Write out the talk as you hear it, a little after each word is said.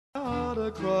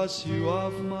to cross you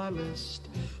off my list.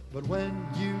 But when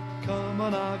you come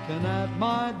a-knocking at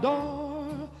my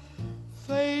door,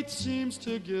 fate seems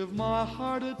to give my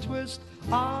heart a twist.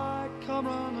 I come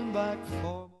running back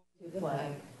for to the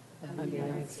flag of the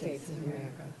United States of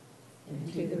America,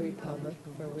 and to the republic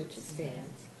for which it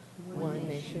stands, one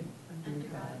nation, under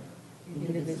God,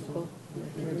 indivisible,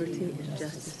 with liberty and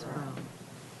justice for all.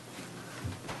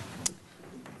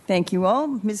 Thank you all.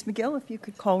 Ms. McGill, if you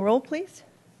could call roll, please.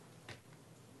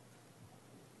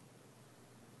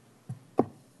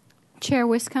 Chair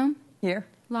Wiscombe. Here.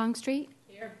 Longstreet.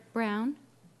 Here. Brown.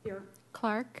 Here.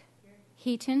 Clark. Here.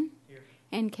 Heaton. Here.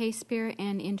 And K-Spear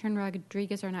and Intern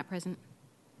Rodriguez are not present.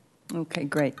 Okay,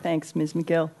 great. Thanks, Ms.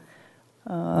 McGill.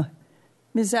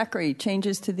 Ms. Zachary,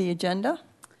 changes to the agenda?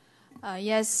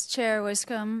 Yes, Chair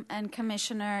Wiscombe and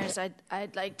Commissioners,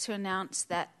 I'd like to announce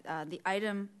that the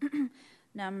item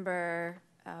number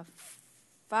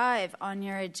 5 on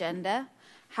your agenda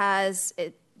has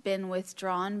been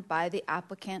withdrawn by the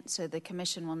applicant, so the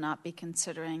Commission will not be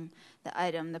considering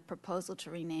the proposal to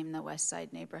rename the West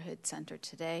Side Neighborhood Center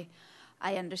today.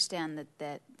 I understand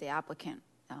that the applicant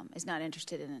is not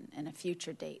interested in a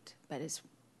future date, but is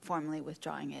formally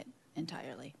withdrawing it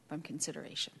entirely from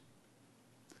consideration.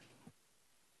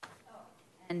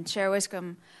 And Chair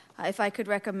Wiscombe, if I could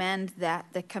recommend that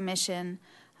the Commission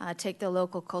take the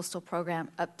local coastal program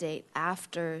update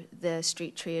after the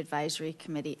Street Tree Advisory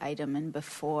Committee item and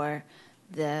before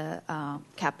the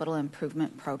capital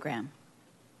improvement program.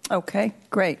 Okay,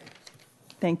 great.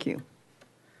 Thank you.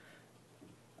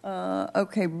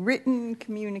 Okay, written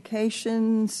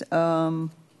communications. Do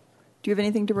you have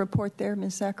anything to report there,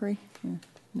 Ms. Zachary? Yeah.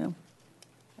 No?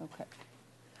 Okay.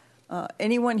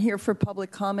 Anyone here for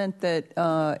public comment that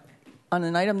on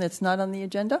an item that's not on the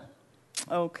agenda?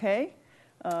 Okay.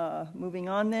 Moving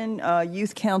on then.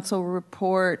 Youth Council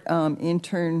report.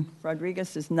 Intern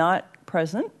Rodriguez is not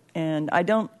present, and I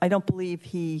don't believe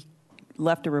he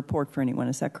left a report for anyone.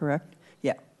 Is that correct?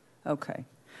 Yeah. Okay.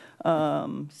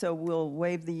 So we'll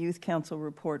waive the Youth Council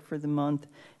report for the month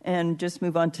and just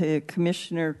move on to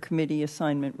Commissioner Committee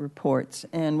assignment reports.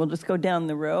 And we'll just go down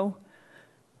the row.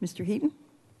 Mr. Heaton?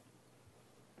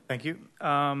 Thank you.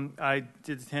 I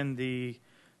did attend the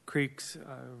Creeks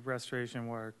restoration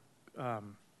work,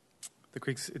 the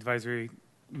Creeks advisory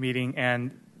meeting,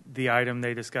 and the item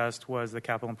they discussed was the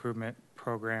capital improvement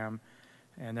program.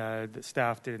 And the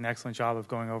staff did an excellent job of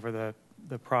going over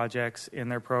the projects in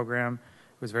their program.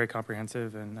 It was very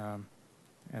comprehensive, and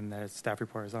the staff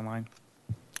report is online.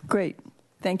 Great.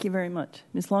 Thank you very much.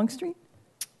 Ms. Longstreet?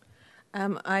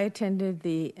 I attended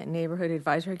the Neighborhood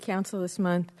Advisory Council this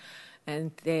month,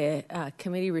 and the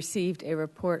committee received a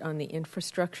report on the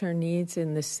infrastructure needs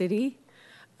in the city.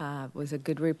 It was a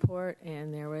good report,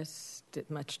 and there was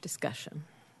much discussion.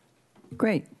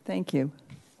 Great. Thank you.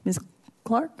 Ms.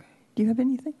 Clark, do you have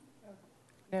anything?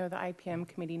 No, the IPM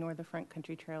committee nor the Front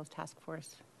Country Trails Task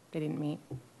Force, they didn't meet.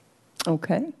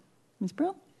 Okay. Ms.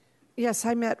 Brill? Yes,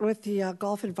 I met with the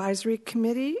Golf Advisory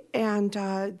Committee, and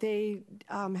they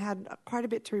had quite a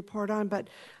bit to report on, but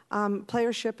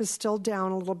playership is still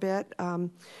down a little bit.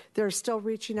 They're still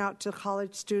reaching out to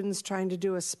college students, trying to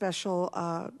do a special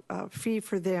fee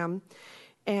for them.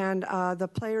 And the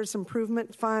Players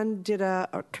Improvement Fund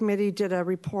committee did a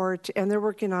report, and they're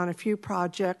working on a few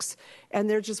projects, and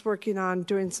they're just working on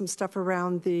doing some stuff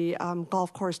around the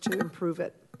golf course to improve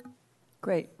it.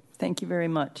 Great. Thank you very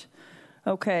much.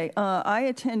 Okay. I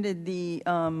attended the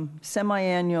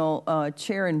semi-annual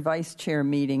chair and vice chair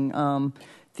meeting.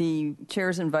 The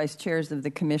chairs and vice chairs of the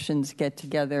commissions get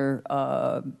together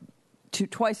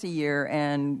twice a year,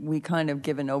 and we kind of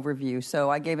give an overview. So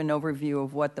I gave an overview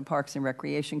of what the Parks and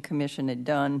Recreation Commission had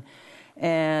done.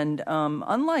 And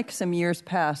unlike some years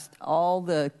past, all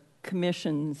the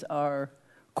commissions are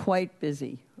quite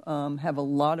busy, have a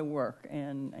lot of work,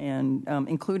 and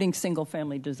including Single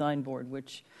Family Design Board,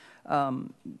 which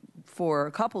for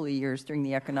a couple of years during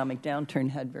the economic downturn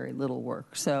had very little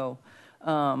work. So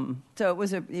it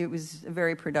was a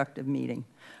very productive meeting.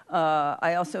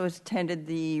 I also attended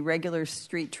the regular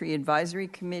Street Tree Advisory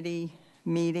Committee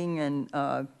meeting,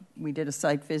 and we did a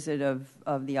site visit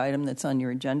of the item that's on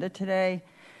your agenda today.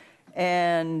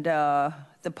 And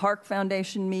the Park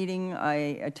Foundation meeting, I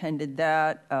attended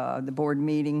that, the board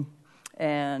meeting.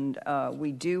 And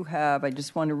we do have, I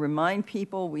just want to remind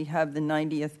people, we have the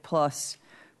 90th plus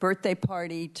birthday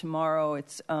party tomorrow.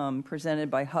 It's presented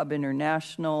by Hub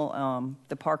International.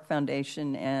 The Park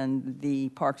Foundation and the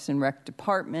Parks and Rec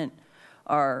Department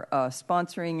are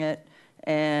sponsoring it.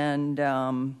 And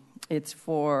it's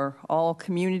for all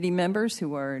community members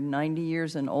who are 90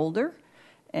 years and older.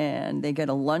 and they get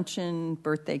a luncheon,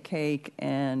 birthday cake,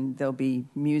 and there'll be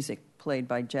music played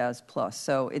by Jazz Plus.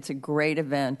 So it's a great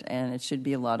event, and it should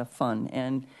be a lot of fun.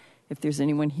 And if there's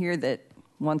anyone here that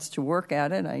wants to work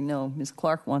at it, I know Ms.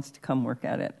 Clark wants to come work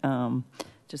at it,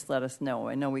 just let us know.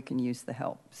 I know we can use the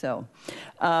help. So,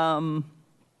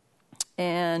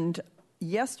 and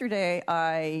yesterday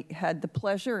I had the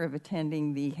pleasure of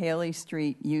attending the Haley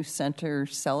Street Youth Center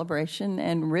celebration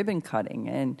and ribbon cutting,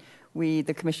 and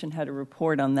the commission had a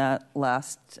report on that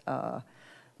last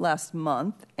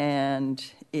month, and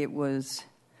it was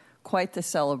quite the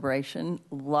celebration.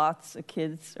 Lots of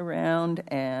kids around,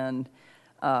 and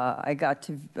I got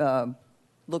to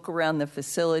look around the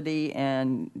facility,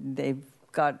 and they've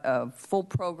got a full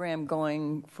program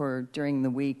going for during the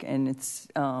week, and it's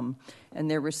and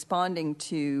they're responding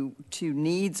to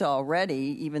needs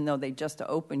already, even though they just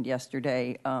opened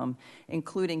yesterday,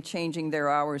 including changing their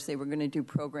hours. They were going to do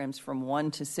programs from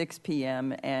 1 to 6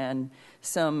 p.m., and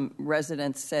some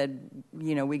residents said,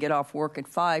 we get off work at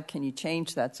 5, can you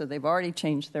change that? So they've already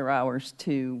changed their hours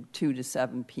to 2 to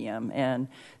 7 p.m., and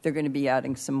they're going to be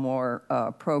adding some more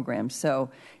programs.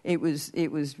 So it was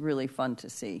really fun to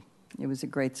see. It was a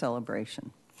great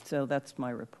celebration. So that's my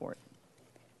report.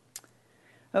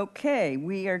 Okay,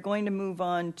 we are going to move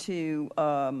on to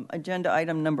agenda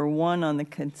item number 1 on the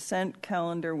consent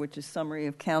calendar, which is summary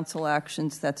of council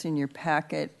actions. That's in your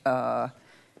packet.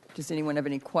 Does anyone have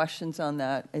any questions on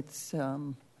that?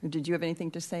 Did you have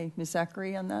anything to say, Ms.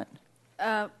 Zachary, on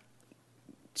that?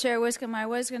 Chair Wiscombe, I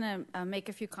was going to make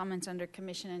a few comments under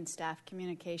commission and staff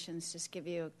communications, just give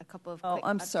you a couple of quick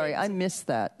I'm updates. sorry. I missed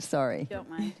that. Sorry. Don't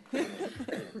mind.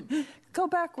 Go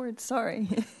backwards. Sorry.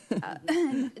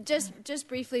 Just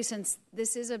briefly, since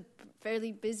this is a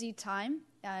fairly busy time,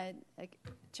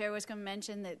 Chair Wiscombe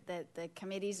mentioned that the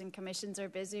committees and commissions are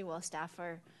busy, while staff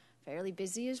are fairly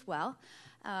busy as well.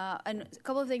 And a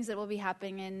couple of things that will be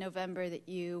happening in November that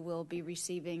you will be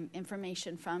receiving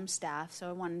information from staff. So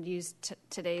I wanted to use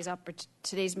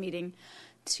today's meeting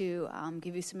to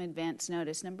give you some advance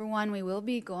notice. Number 1, we will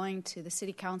be going to the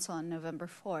City Council on November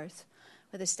 4th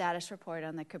with a status report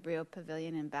on the Cabrillo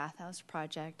Pavilion and Bathhouse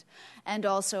project, and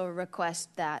also a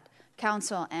request that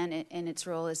Council, and in its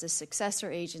role as a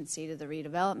successor agency to the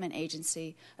redevelopment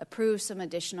agency, approve some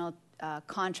additional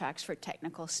contracts for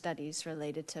technical studies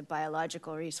related to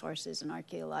biological resources and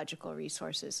archaeological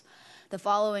resources. The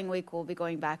following week, we'll be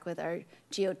going back with our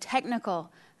geotechnical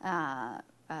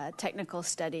technical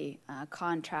study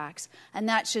contracts, and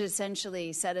that should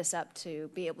essentially set us up to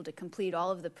be able to complete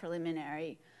all of the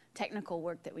preliminary technical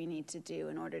work that we need to do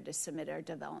in order to submit our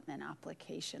development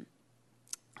application.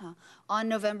 On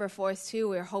November 4th, too,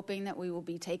 we're hoping that we will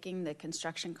be taking the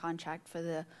construction contract for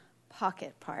the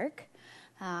Pocket Park.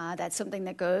 That's something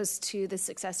that goes to the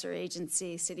successor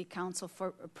agency, City Council,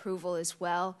 for approval as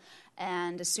well.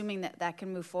 And assuming that that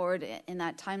can move forward in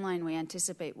that timeline, we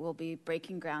anticipate we'll be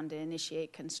breaking ground to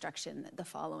initiate construction the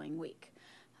following week.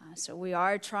 So we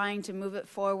are trying to move it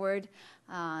forward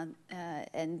and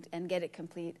get it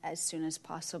complete as soon as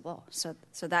possible. So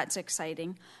that's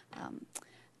exciting.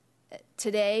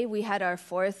 Today we had our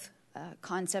 4th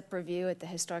concept review at the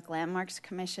Historic Landmarks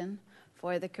Commission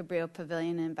for the Cabrillo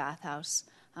Pavilion and Bathhouse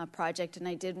project, and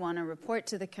I did want to report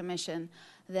to the Commission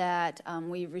that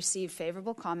we received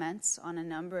favorable comments on a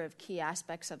number of key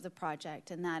aspects of the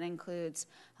project, and that includes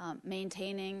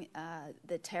maintaining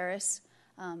the terrace,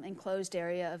 enclosed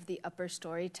area of the upper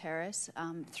story terrace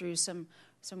through some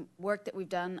work that we've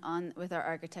done with our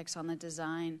architects on the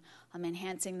design,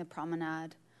 enhancing the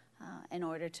promenade in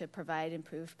order to provide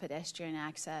improved pedestrian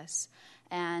access.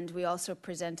 And we also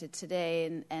presented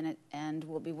today, and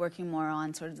we'll be working more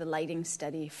on sort of the lighting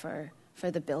study for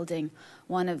the building.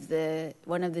 One of the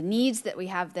needs that we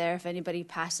have there, if anybody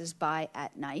passes by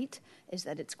at night, is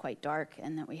that it's quite dark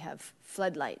and that we have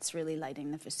floodlights really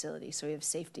lighting the facility. So we have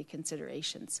safety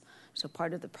considerations. So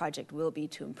part of the project will be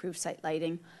to improve site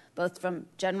lighting, both from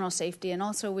general safety, and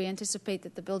also we anticipate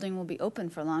that the building will be open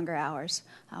for longer hours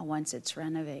once it's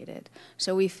renovated.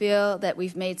 So we feel that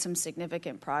we've made some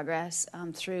significant progress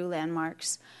through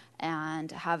landmarks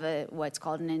and have what's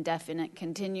called an indefinite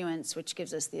continuance, which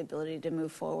gives us the ability to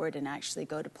move forward and actually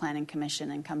go to Planning Commission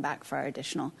and come back for our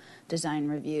additional design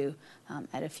review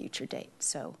at a future date.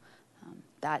 So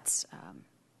that's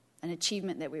an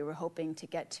achievement that we were hoping to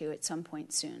get to at some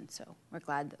point soon. So we're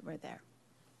glad that we're there.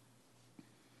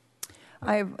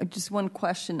 I have just one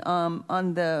question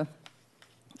on the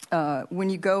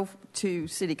when you go to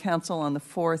City Council on the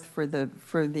 4th for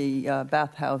the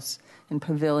bathhouse and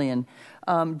pavilion.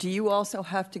 Do you also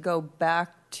have to go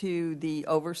back to the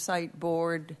oversight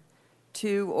board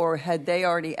too, or had they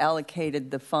already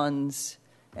allocated the funds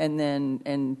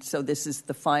and so this is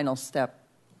the final step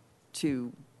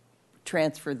to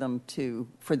transfer them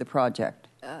for the project.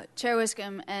 Chair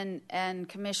Wiscombe and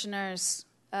commissioners,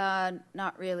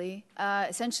 not really.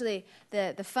 Essentially,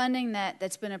 the funding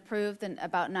that's been approved, and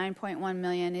about $9.1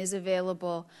 million, is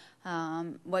available.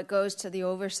 What goes to the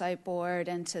oversight board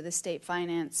and to the state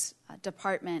finance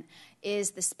department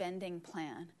is the spending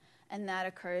plan, and that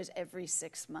occurs every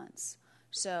 6 months.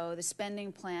 So the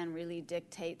spending plan really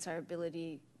dictates our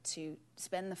ability to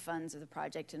spend the funds of the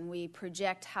project, and we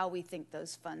project how we think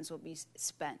those funds will be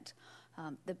spent.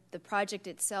 The project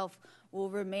itself will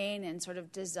remain in sort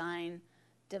of design,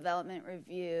 development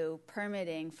review,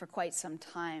 permitting for quite some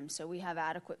time, so we have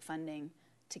adequate funding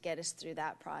to get us through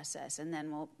that process, and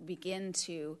then we'll begin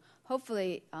to,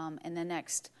 hopefully in the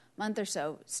next month or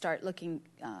so, start looking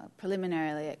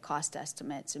preliminarily at cost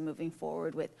estimates and moving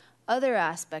forward with other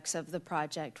aspects of the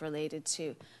project related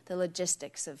to the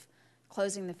logistics of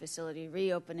closing the facility,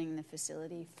 reopening the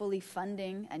facility, fully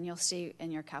funding, and you'll see in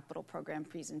your capital program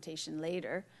presentation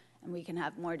later, and we can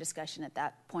have more discussion at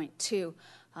that point too,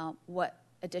 what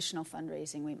additional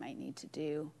fundraising we might need to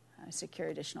do, secure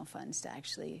additional funds to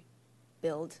actually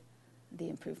build the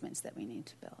improvements that we need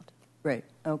to build. Right.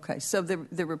 Okay. So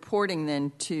the reporting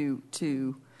then to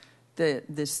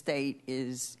the state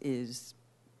is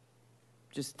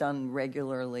just done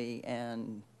regularly,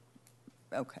 and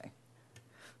okay.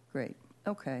 Great.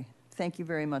 Okay. Thank you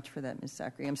very much for that, Ms.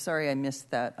 Zachary. I'm sorry I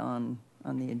missed that on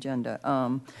the agenda.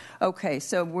 Okay,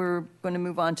 so we're going to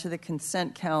move on to the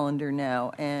consent calendar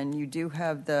now, and you do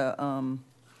have the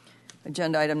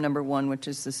agenda item number 1, which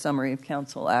is the summary of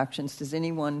council actions. Does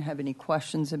anyone have any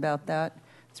questions about that?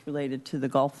 It's related to the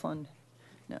Gulf Fund?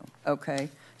 No. Okay.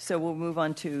 So we'll move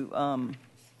on to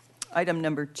item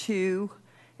number 2.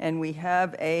 And we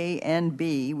have A and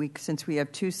B, since we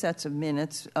have 2 sets of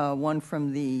minutes, one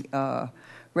from the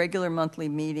regular monthly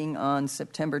meeting on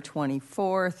September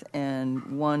 24th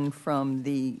and one from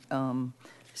the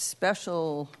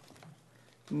special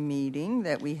meeting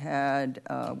that we had,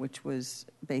 which was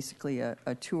basically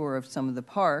a tour of some of the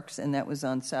parks, and that was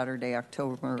on Saturday,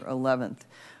 October 11th.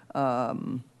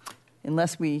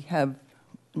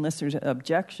 Unless there's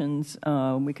objections,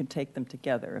 we could take them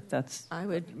together if that's... I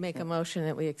would make a motion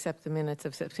that we accept the minutes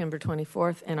of September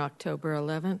 24th and October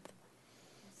 11th.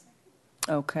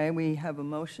 Okay, we have a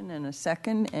motion and a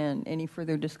second, and any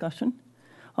further discussion?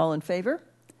 All in favor?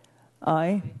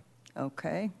 Aye.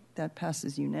 Okay, that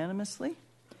passes unanimously.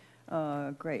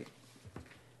 Great.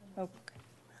 Okay.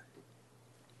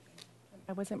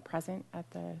 I wasn't present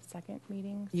at the second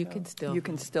meeting. You so- can still. You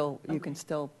can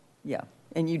still, yeah.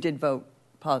 And you did vote.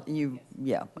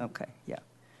 Yeah, okay, yeah.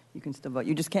 You can still vote.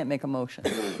 You just can't make a motion,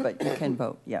 but you can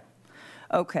vote, yeah.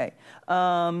 Okay.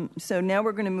 So now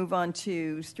we're going to move on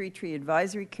to Street Tree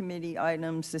Advisory Committee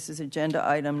items. This is agenda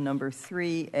item number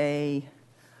 3A1,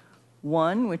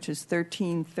 which is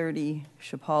 1330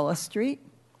 Chapala Street.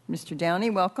 Mr. Downey,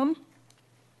 welcome.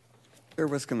 Chair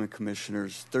Wiscombe and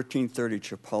Commissioners, 1330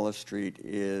 Chapala Street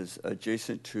is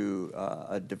adjacent to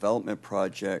a development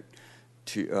project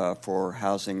for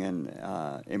housing and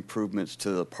improvements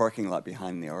to the parking lot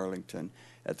behind the Arlington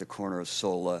at the corner of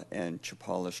Sola and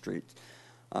Chapala Street.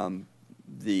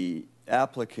 The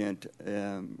applicant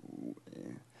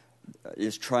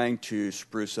is trying to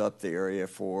spruce up the area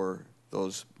for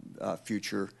those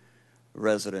future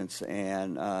residents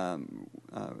and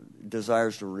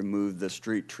desires to remove the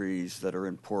street trees that are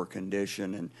in poor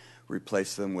condition and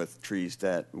replace them with trees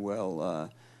that will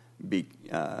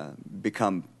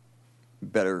become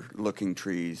better looking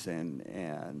trees,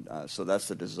 and so that's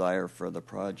the desire for the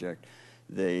project.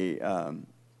 They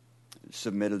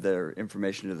submitted their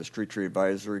information to the Street Tree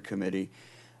Advisory Committee.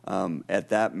 At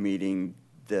that meeting,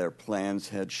 their plans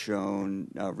had shown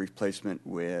replacement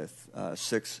with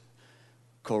 6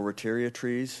 Colereteria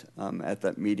trees. At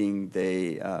that meeting,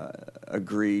 they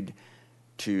agreed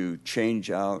to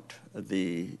change out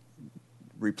the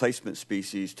replacement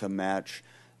species to match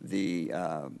the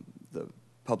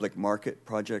public market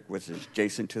project, which is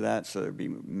adjacent to that, so there'd be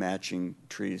matching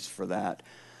trees for that.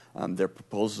 Their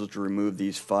proposal is to remove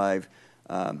these 5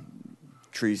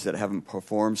 trees that haven't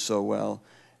performed so well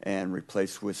and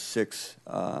replace with 6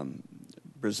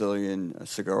 Brazilian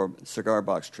cigar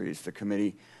box trees. The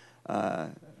committee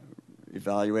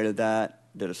evaluated that,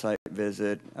 did a site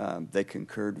visit. They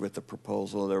concurred with the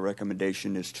proposal. Their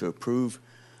recommendation is to approve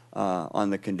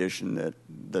on the condition that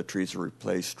the trees are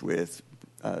replaced with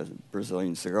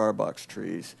Brazilian cigar box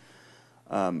trees.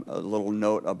 A little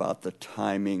note about the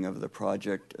timing of the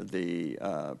project. The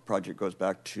project goes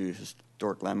back to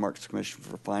Historic Landmarks Commission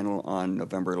for final on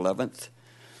November 11th.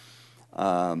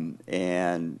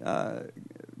 And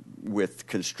with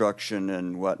construction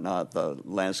and whatnot, the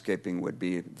landscaping would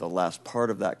be the last part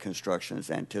of that construction.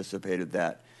 It's anticipated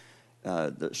that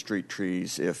the street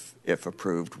trees, if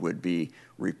approved, would be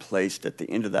replaced at the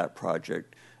end of that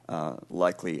project,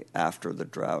 likely after the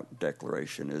drought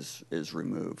declaration is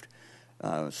removed.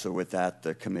 So with that,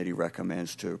 the committee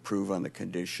recommends to approve on the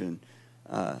condition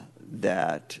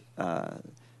that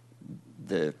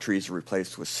the trees are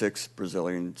replaced with 6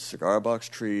 Brazilian cigar box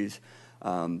trees.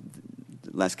 The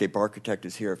landscape architect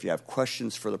is here if you have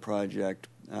questions for the project.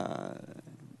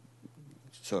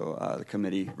 So the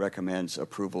committee recommends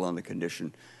approval on the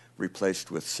condition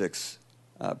replaced with 6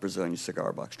 Brazilian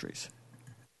cigar box trees.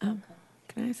 Can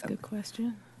I ask a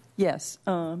question? Yes,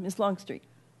 Ms. Longstreet.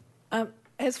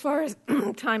 As far as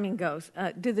timing goes,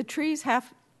 do the trees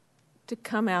have to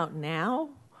come out now,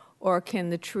 or can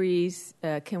the trees?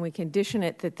 Can we condition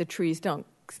it that the trees don't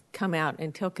come out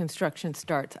until construction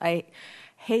starts? I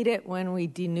hate it when we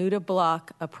denude a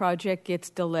block, a project gets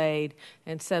delayed,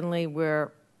 and suddenly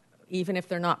we're, even if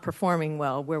they're not performing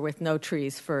well, we're with no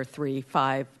trees for 3,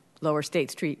 5. Lower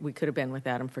State Street, we could have been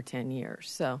without them for 10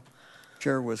 years. So.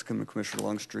 Chair Wiscombe and Commissioner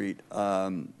Longstreet,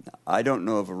 I don't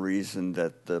know of a reason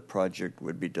that the project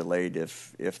would be delayed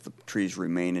if the trees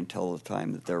remain until the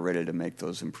time that they're ready to make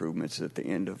those improvements at the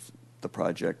end of the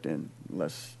project,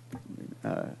 unless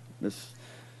Ms.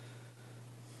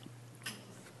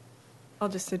 I'll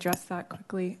just address that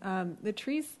quickly. The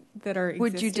trees that are existing...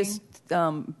 Would you just...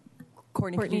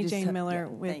 Courtney Jane Miller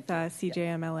with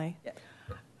CJMLA.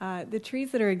 Yeah. The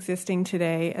trees that are existing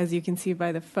today, as you can see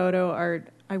by the photo, are,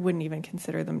 I wouldn't even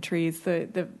consider them trees.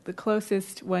 The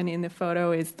closest one in the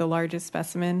photo is the largest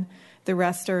specimen. The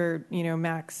rest are,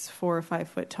 max 4 or 5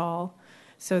 foot tall.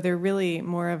 So they're really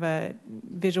more of a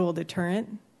visual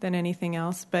deterrent than anything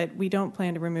else, but we don't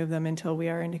plan to remove them until we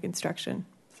are into construction.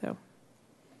 So,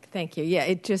 thank you. Yeah,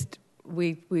 it just,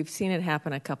 we've seen it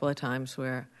happen a couple of times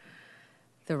where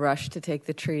the rush to take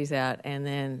the trees out, and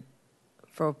then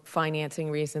for financing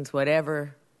reasons,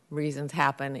 whatever reasons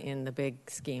happen in the big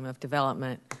scheme of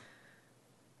development,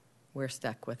 we're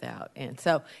stuck without. And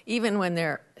so even when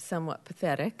they're somewhat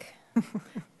pathetic,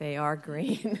 they are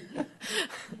green.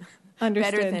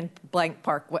 Understood. Better than Blank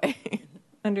Parkway.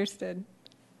 Understood.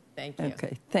 Thank you.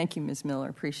 Okay. Thank you, Ms. Miller.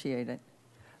 Appreciate it.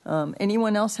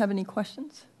 Anyone else have any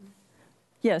questions?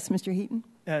 Yes, Mr. Heaton?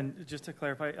 And just to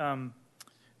clarify,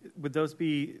 would those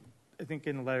be, I think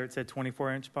in the letter it said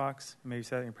 24-inch box. Maybe you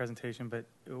said it in your presentation, but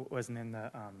it wasn't in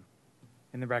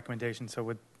the recommendation. So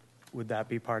would that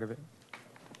be part of it?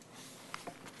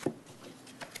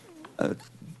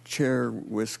 Chair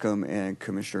Wiscombe and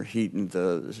Commissioner Heaton,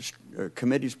 the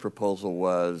committee's proposal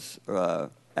was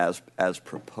as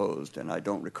proposed, and I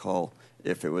don't recall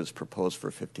if it was proposed for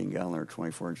a 15-gallon or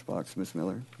 24-inch box. Ms.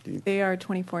 Miller, do you? They are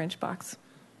 24-inch box.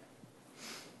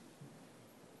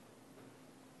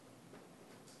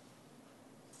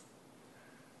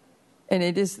 And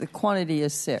it is, the quantity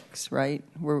is 6, right?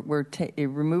 We're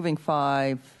removing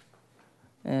 5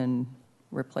 and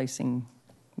replacing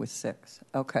with 6.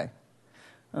 Okay.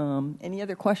 Any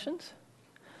other questions?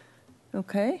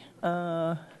 Okay.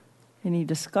 Any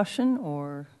discussion,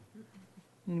 or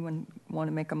anyone want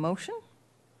to make a motion?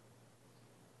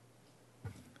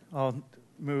 I'll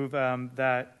move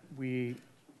that we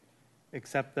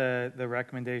accept the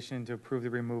recommendation to approve the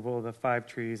removal of the 5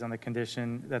 trees on the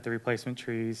condition that the replacement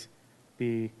trees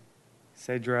be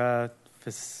Cedra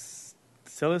facilis,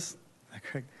 is that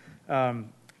correct?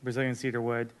 Brazilian cedar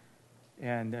wood,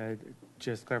 and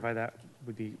just clarify that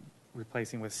would be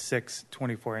replacing with 6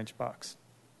 24-inch box.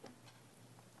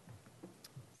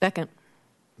 Second.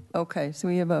 Okay, so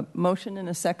we have a motion and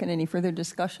a second. Any further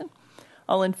discussion?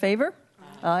 All in favor?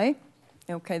 Aye.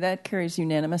 Okay, that carries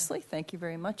unanimously. Thank you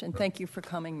very much, and thank you for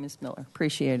coming, Ms. Miller.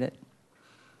 Appreciate it.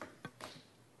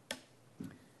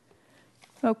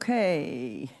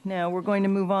 Okay, now we're going to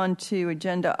move on to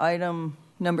agenda item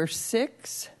number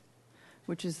 6,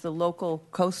 which is the local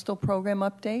coastal program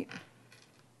update.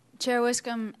 Chair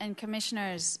Wiscombe and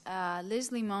Commissioners,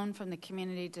 Liz Limon from the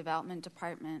Community Development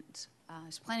Department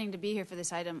is planning to be here for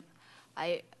this item.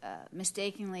 I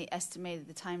mistakenly estimated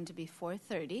the time to be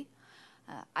 4:30.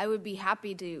 I would be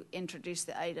happy to introduce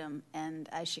the item, and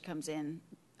as she comes in,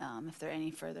 if there are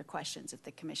any further questions, if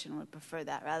the Commission would prefer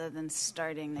that, rather than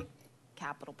starting the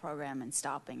capital program and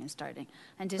stopping and starting.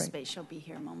 I anticipate she'll be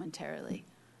here momentarily.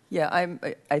 Yeah,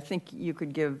 I think you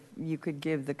could give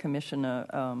the Commission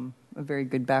a very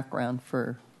good background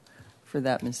for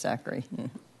that, Ms. Zachary,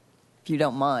 if you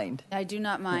don't mind. I do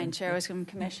not mind, Chair Wiscombe,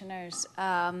 Commissioners.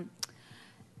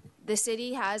 The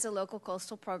city has a local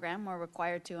coastal program. We're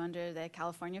required to under the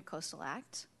California Coastal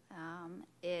Act.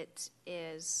 It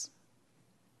is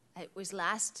It was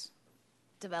last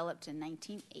developed in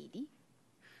 1980,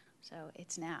 so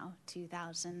it's now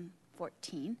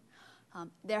 2014.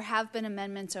 There have been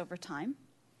amendments over time.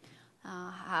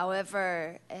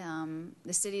 However,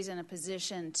 the city's in a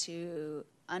position to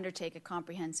undertake a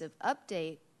comprehensive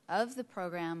update of the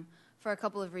program for a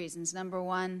couple of reasons. Number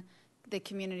one, the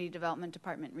Community Development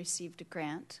Department received a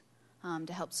grant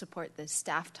to help support the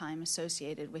staff time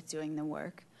associated with doing the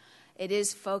work. It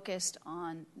is focused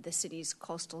on the city's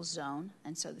coastal zone,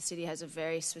 and so the city has a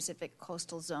very specific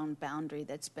coastal zone boundary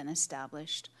that's been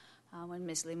established. When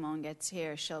Ms. Limon gets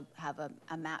here, she'll have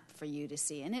a map for you to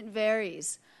see, and it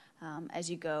varies as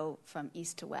you go from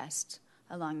east to west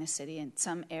along the city. In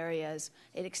some areas,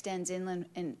 it extends inland,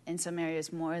 in some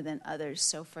areas more than others.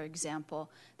 So, for example,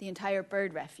 the entire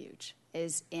bird refuge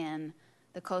is in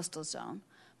the coastal zone,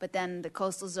 but then the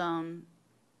coastal zone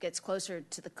gets closer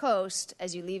to the coast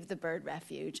as you leave the bird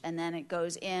refuge, and then it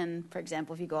goes in. For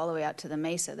example, if you go all the way out to the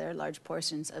Mesa, there are large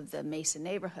portions of the Mesa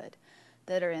neighborhood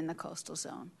that are in the coastal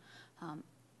zone.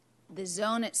 The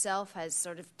zone itself has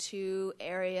sort of two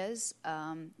areas,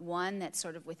 one that's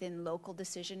sort of within local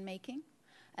decision making,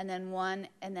 and then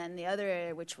the other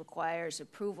area which requires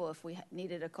approval if we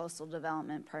needed a coastal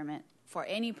development permit for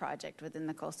any project within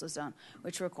the coastal zone,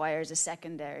 which requires a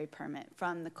secondary permit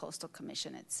from the Coastal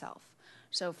Commission itself.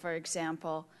 So, for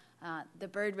example, the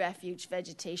bird refuge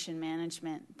vegetation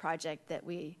management project that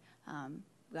we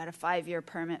got a 5-year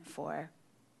permit for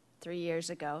 3 years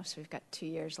ago, so we've got 2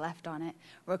 years left on it,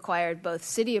 required both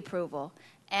city approval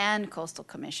and Coastal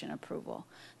Commission approval.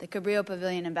 The Cabrillo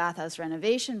Pavilion and Bathhouse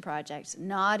renovation project's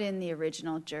not in the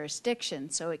original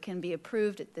jurisdiction, so it can be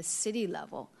approved at the city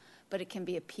level, but it can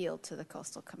be appealed to the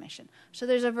Coastal Commission. So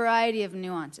there's a variety of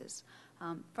nuances.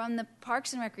 From the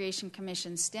Parks and Recreation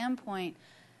Commission's standpoint,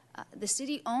 the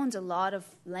city owns a lot of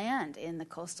land in the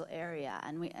coastal area,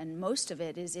 and most of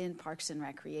it is in Parks and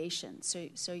Recreation.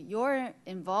 So your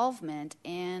involvement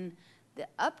in the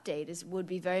update would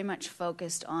be very much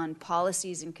focused on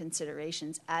policies and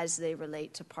considerations as they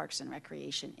relate to Parks and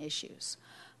Recreation issues,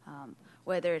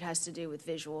 whether it has to do with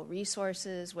visual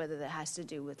resources, whether that has to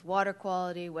do with water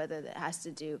quality, whether that has to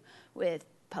do with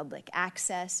public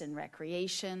access and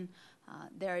recreation.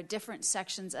 There are different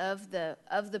sections of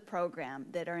the program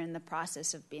that are in the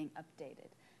process of being updated.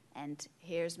 And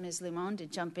here's Ms. Limon to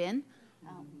jump in.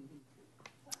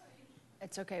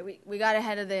 It's okay. We got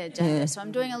ahead of the agenda, so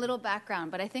I'm doing a little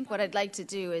background. But I think what I'd like to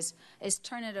do is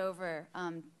turn it over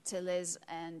to Liz,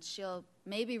 and she'll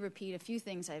maybe repeat a few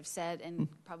things I've said and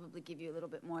probably give you a little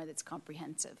bit more that's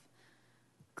comprehensive.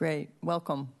 Great.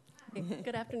 Welcome.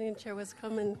 Good afternoon, Chair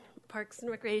Wiscombe and Parks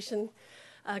and Recreation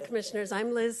Commissioners.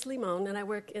 I'm Liz Limon, and I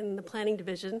work in the Planning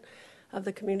Division of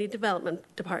the Community Development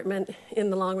Department in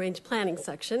the Long Range Planning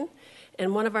section.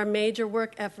 And one of our major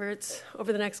work efforts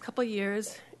over the next couple of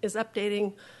years is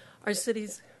updating our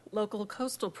city's local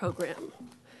coastal program.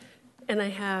 And I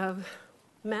have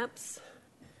maps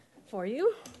for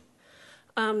you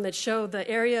that show the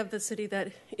area of the city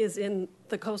that is in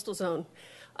the coastal zone.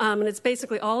 And it's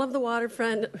basically all of the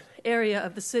waterfront area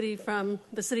of the city, from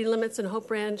the city limits in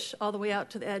Hope Ranch all the way out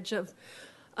to the edge of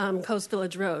Coast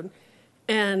Village Road.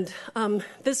 And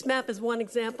this map is one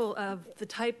example of the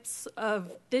types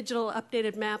of digital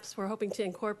updated maps we're hoping to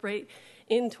incorporate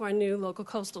into our new local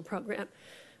coastal program.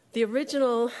 The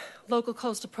original local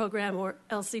coastal program, or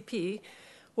LCP,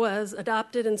 was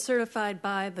adopted and certified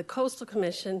by the Coastal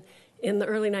Commission in the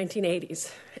early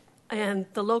 1980s. And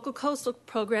the local coastal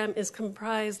program is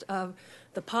comprised of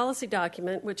the policy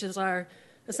document, which is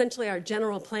essentially our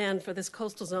general plan for this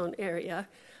coastal zone area,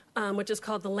 which is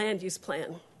called the Land Use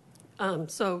Plan.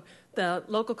 So the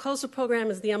local coastal program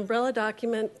is the umbrella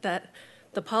document, that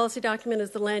the policy document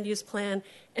is the land use plan,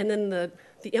 and then the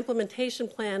implementation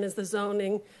plan is the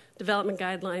zoning, development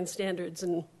guidelines, standards,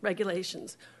 and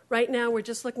regulations. Right now, we're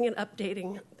just looking at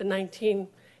updating the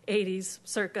 1980s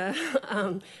circa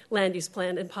land use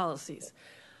plan and policies.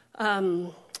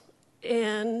 And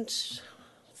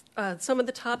some of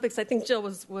the topics I think Jill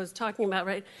was talking about,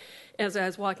 right, as I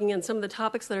was walking in, some of the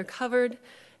topics that are covered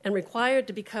and required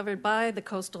to be covered by the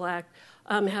Coastal Act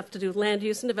have to do with land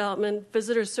use and development,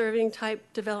 visitor serving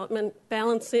type development,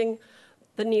 balancing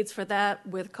the needs for that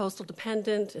with coastal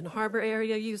dependent and harbor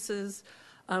area uses,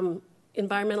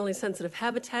 environmentally sensitive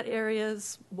habitat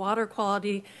areas, water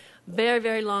quality, very,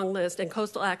 very long list, and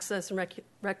coastal access and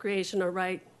recreation are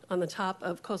right on the top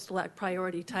of Coastal Act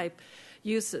priority type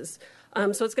uses.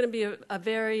 So it's going to be a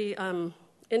very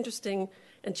interesting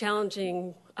and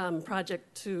challenging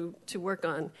project to work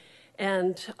on.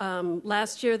 And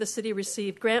last year, the city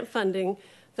received grant funding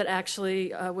that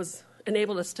actually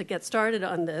enabled us to get started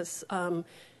on this.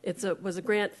 It was a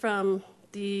grant from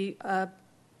the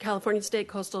California State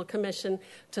Coastal Commission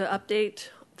to update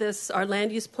our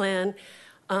land use plan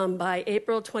by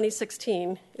April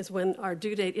 2016 is when our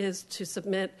due date is to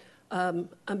submit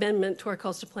amendment to our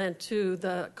coastal plan to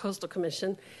the Coastal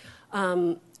Commission.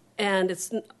 And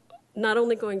it's not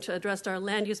only going to address our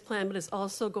land use plan, but it's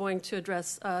also going to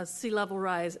address sea level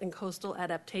rise and coastal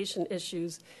adaptation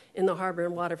issues in the harbor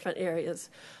and waterfront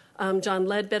areas. John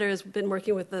Ledbetter has been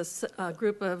working with this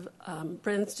group of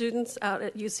Brennan students out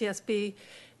at UCSB,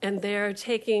 and they're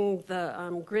taking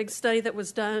the Griggs study that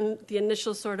was done, the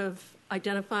initial sort of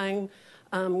identifying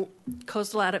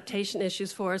coastal adaptation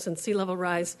issues for us and sea level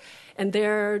rise, and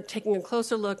they're taking a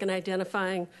closer look and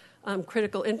identifying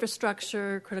critical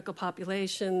infrastructure, critical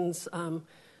populations,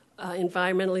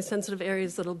 environmentally sensitive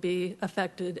areas that will be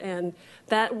affected. And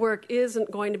that work isn't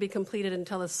going to be completed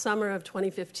until the summer of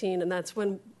 2015, and that's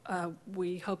when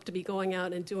we hope to be going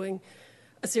out and doing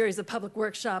a series of public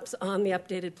workshops on the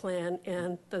updated plan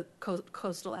and the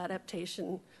coastal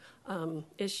adaptation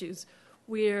issues.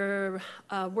 We're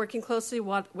working closely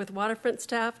with waterfront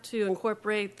staff to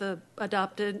incorporate the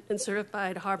adopted and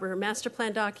certified harbor master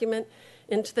plan document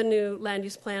into the new land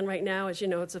use plan. Right now, as you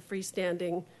know, it's a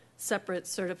freestanding, separate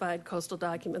certified coastal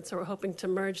document, so we're hoping to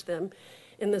merge them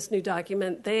in this new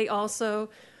document. They also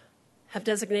have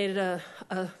designated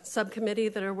a subcommittee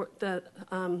that are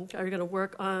going to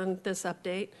work on this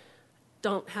update.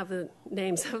 Don't have the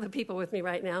names of the people with me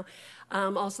right now.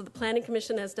 Also, the Planning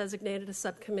Commission has designated a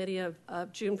subcommittee of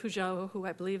June Pujol, who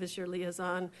I believe is your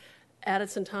liaison,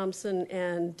 Addison Thompson,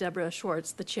 and Deborah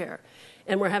Schwartz, the chair.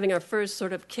 And we're having our first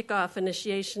sort of kickoff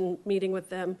initiation meeting with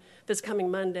them this coming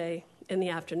Monday in the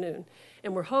afternoon.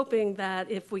 And we're hoping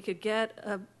that if we could get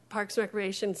a Parks and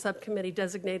Recreation subcommittee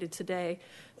designated today,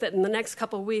 that in the next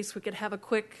couple of weeks we could have a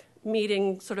quick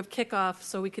meeting, sort of kickoff,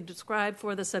 so we could describe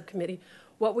for the subcommittee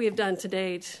what we have done to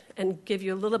date and give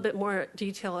you a little bit more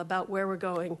detail about where we're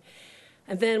going.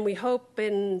 And then we hope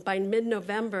by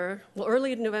mid-November,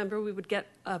 early in November, we would get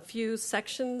a few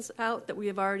sections out that we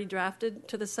have already drafted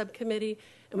to the subcommittee,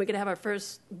 and we could have our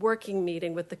first working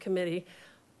meeting with the committee,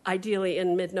 ideally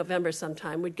in mid-November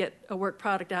sometime. We'd get a work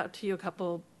product out to you a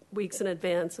couple weeks in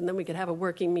advance, and then we could have a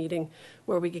working meeting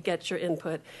where we could get your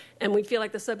input. And we feel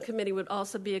like the subcommittee would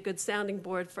also be a good sounding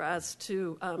board for us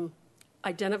to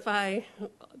identify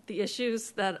the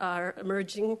issues that are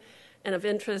emerging and of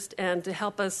interest, and to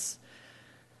help us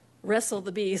wrestle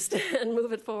the beast and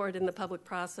move it forward in the public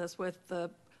process with the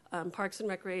Parks and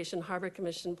Recreation, Harbor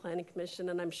Commission, Planning Commission,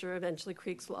 and I'm sure eventually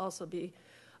Creeks will also be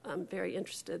very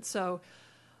interested. So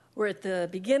we're at the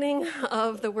beginning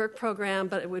of the work program,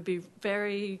 but it would be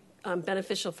very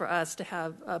beneficial for us to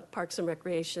have a Parks and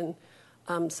Recreation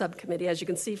subcommittee. As you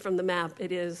can see from the map,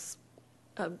 it is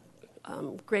a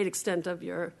great extent of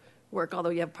your work, although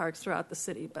you have parks throughout the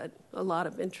city, but a lot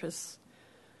of interest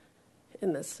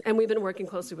in this. And we've been working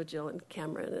closely with Jill and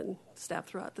Cameron and staff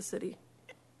throughout the city.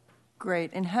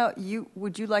 Great. And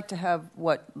would you like to have,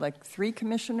 like 3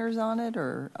 commissioners on it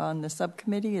or on the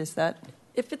subcommittee? Is that?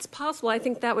 If it's possible, I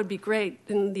think that would be great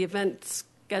in the event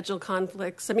schedule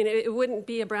conflicts. I mean, it wouldn't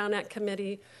be a Brown Act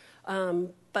committee,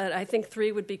 but I think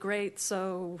 3 would be great.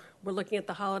 So we're looking at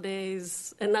the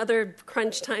holidays and other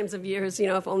crunch times of years. You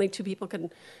know, if only 2 people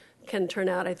can turn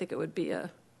out, I think it would be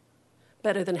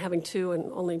better than having 2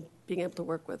 and only being able to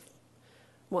work with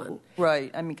 1.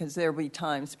 Right. I mean, because there'll be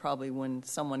times probably when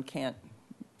someone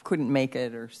couldn't make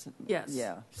it, or yes.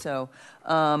 Yeah. So,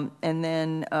 and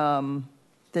then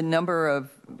the number of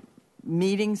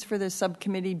meetings for the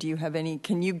subcommittee. Do you have any?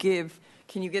 Can you give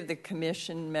the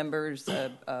commission members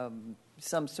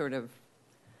some sort of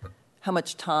how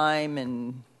much time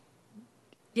and?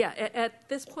 Yeah, at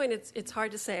this point, it's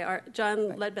hard to say.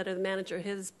 John Ledbetter, the manager,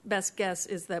 his best guess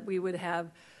is that we would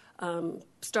have,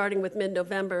 starting with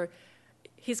mid-November,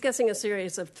 he's guessing a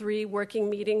series of 3 working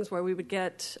meetings where we would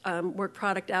get work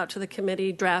product out to the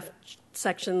committee, draft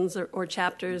sections or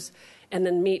chapters, and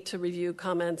then meet to review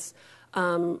comments.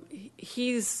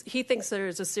 He thinks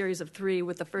there's a series of 3,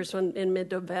 with the first one in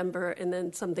mid-November and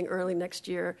then something early next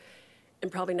year and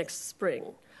probably next spring.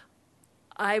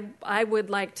 I would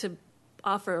like to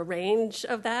offer a range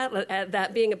of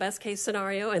that being a best case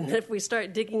scenario, and then if we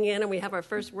start digging in and we have our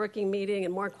first working meeting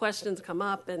and more questions come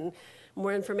up and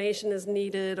more information is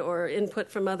needed or input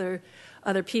from other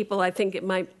people, I think it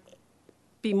might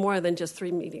be more than just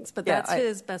 3 meetings. But that's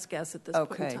his best guess at this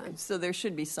point in time. So there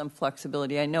should be some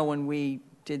flexibility. I know when we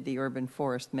did the urban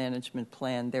forest management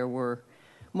plan, there were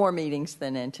more meetings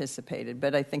than anticipated,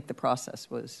 but I think the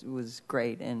process was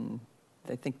great, and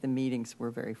I think the meetings were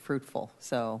very fruitful.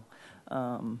 So,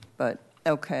 but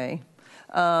okay.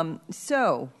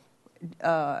 So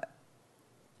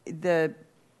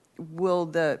will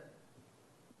the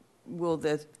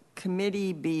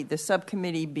committee be, the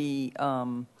subcommittee be,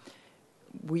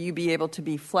 will you be able to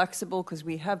be flexible? Because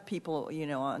we have people,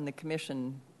 on the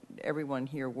commission, everyone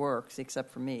here works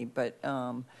except for me, but,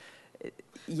 well,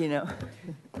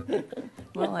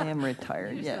 I am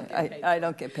retired. Yeah, I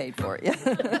don't get paid for it.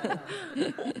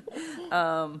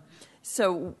 Yeah.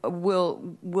 So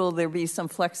will there be some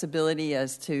flexibility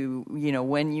as to,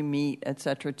 when you meet, et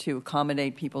cetera, to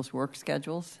accommodate people's work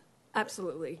schedules?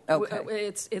 Absolutely.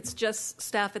 Okay. It's just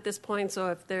staff at this point, so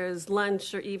if there's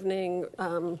lunch or evening,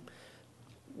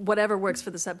 whatever works for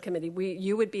the subcommittee,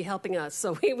 you would be helping us,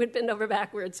 so we would bend over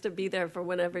backwards to be there for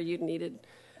whenever you needed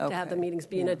to have the meetings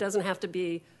be. And it doesn't have to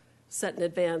be set in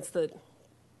advance that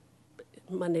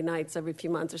Monday nights every few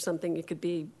months or something. It could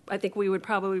be, I think we would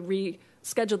probably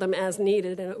reschedule them as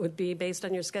needed, and it would be based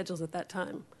on your schedules at that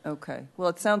time. Okay. Well,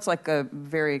 it sounds like a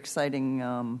very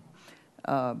exciting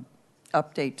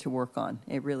update to work on.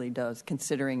 It really does,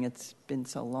 considering it's been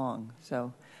so long.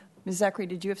 So, Ms. Zachary,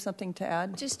 did you have something to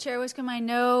add? Just Chair Wiscombe, I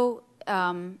know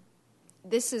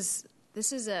this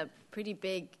is a pretty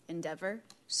big endeavor,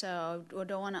 so I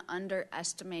don't want to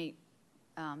underestimate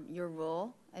your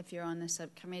role if you're on the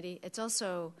subcommittee. It's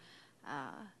also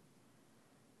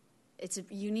it's a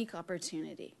unique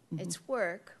opportunity. Mm-hmm. It's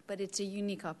work, but it's a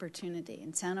unique opportunity.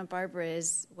 And Santa Barbara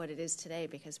is what it is today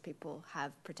because people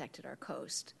have protected our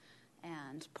coast.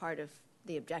 And part of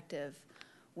the objective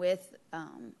with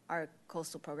our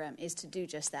coastal program is to do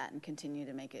just that and continue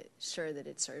to make it sure that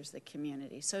it serves the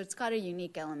community. So it's got a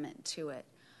unique element to it.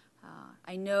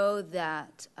 I know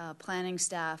that planning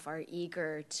staff are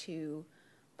eager to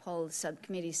pull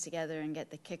subcommittees together and get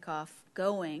the kickoff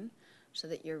going so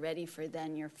that you're ready for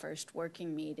then your first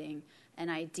working meeting. And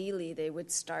ideally, they would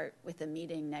start with a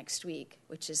meeting next week,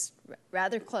 which is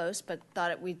rather close, but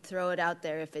thought we'd throw it out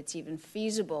there if it's even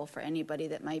feasible for anybody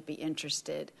that might be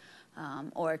interested,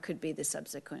 or it could be the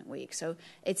subsequent week. So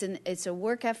it's a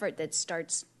work effort that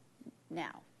starts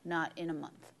now, not in a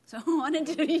month. So I wanted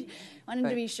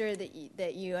to be sure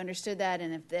that you understood that,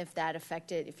 and if that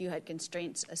affected, if you had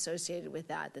constraints associated with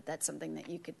that's something that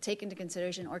you could take into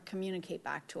consideration or communicate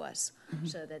back to us, mm-hmm.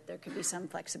 so that there could be some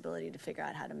flexibility to figure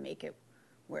out how to make it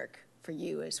work for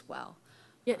you as well.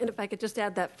 Yeah, and if I could just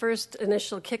add, that first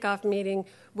initial kickoff meeting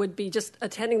would be just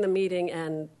attending the meeting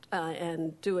and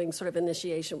doing sort of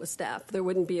initiation with staff. There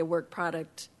wouldn't be a work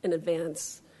product in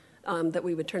advance that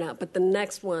we would turn out, but the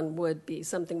next one would be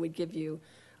something we'd give you.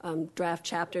 Draft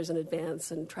chapters in advance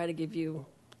and try to give you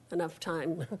enough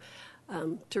time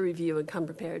to review and come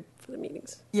prepared for the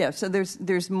meetings. Yeah, so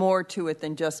there's more to it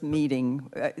than just meeting.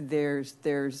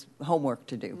 There's homework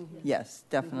to do. Mm-hmm. Yes,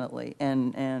 definitely,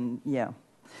 mm-hmm. and yeah.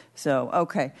 So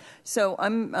okay, so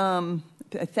I'm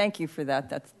thank you for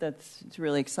that. That's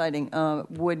really exciting.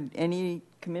 Would any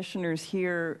commissioners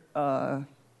here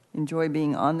enjoy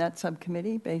being on that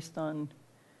subcommittee based on?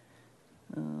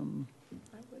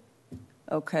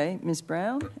 Okay, Ms.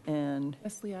 Brown and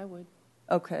Leslie, I would.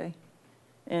 Okay,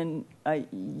 and I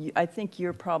think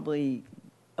you're probably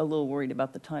a little worried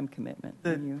about the time commitment.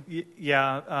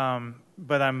 Yeah,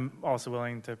 but I'm also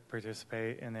willing to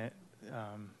participate in it.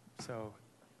 So.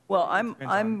 Well,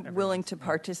 I'm willing to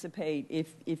participate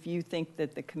if you think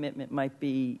that the commitment might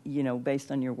be,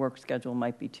 based on your work schedule,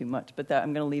 might be too much. But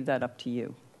I'm going to leave that up to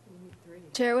you.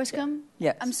 Chair Wiscombe?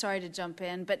 Yes. I'm sorry to jump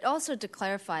in, but also to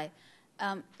clarify.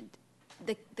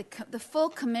 The full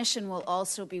commission will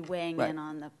also be weighing in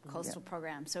on the coastal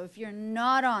program. So if you're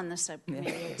not on the subcommittee,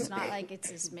 it's not like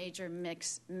it's this major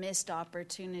missed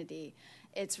opportunity.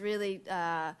 It's really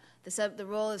the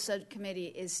role of the subcommittee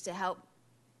is to help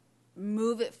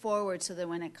move it forward so that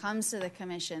when it comes to the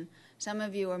commission, some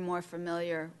of you are more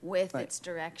familiar with its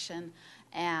direction,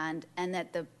 and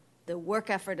that the work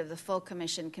effort of the full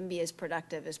commission can be as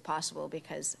productive as possible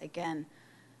because, again,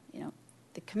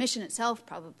 the commission itself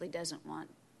probably doesn't want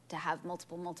to have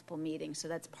multiple meetings, so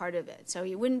that's part of it. So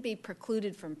you wouldn't be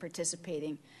precluded from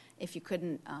participating if you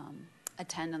couldn't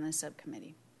attend the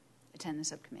subcommittee.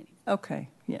 Okay,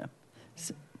 yeah.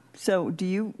 So do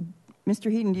you, Mr.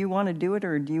 Heaton, do you want to do it,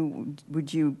 or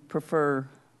would you prefer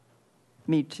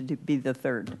me to be the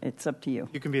third? It's up to you.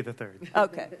 You can be the third.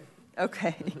 Okay.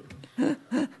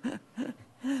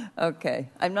 Okay.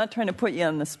 I'm not trying to put you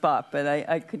on the spot, but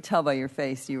I could tell by your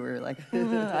face you were like,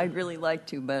 I'd really like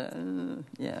to, but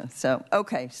yeah. So,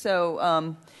 okay.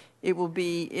 So it'll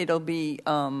be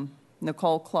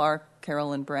Nicole Clark,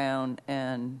 Carolyn Brown,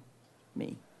 and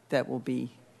me. That will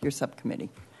be your subcommittee.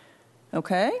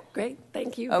 Okay? Great.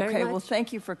 Thank you very Okay, much. well,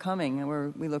 thank you for coming,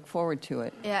 and we look forward to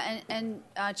it. Yeah, and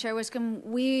Chair Wiscombe,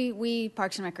 we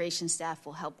Parks and Recreation staff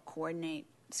will help coordinate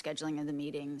scheduling of the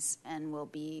meetings and will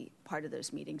be part of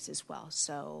those meetings as well.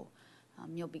 So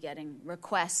you'll be getting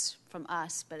requests from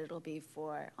us, but it'll be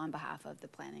on behalf of the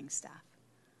planning staff.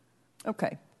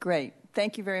 Okay, great.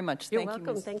 Thank you very much. You're Thank welcome.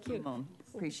 You, Ms. Thank you. Limon.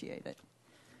 Appreciate it.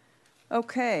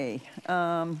 Okay,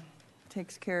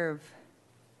 takes care of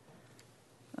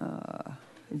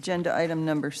agenda item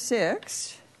number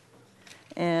 6.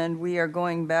 And we are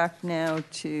going back now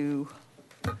to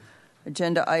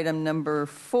agenda item number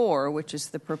 4, which is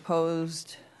the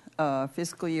proposed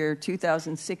fiscal year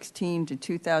 2016 to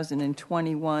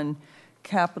 2021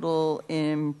 capital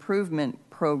improvement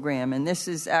program. And this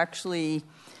is actually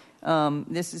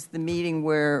this is the meeting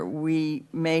where we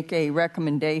make a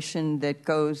recommendation that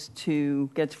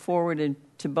gets forwarded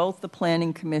to both the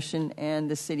Planning Commission and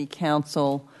the City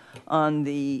Council on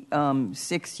the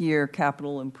 6-year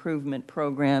capital improvement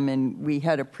program, and we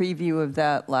had a preview of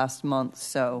that last month.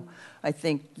 So I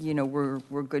think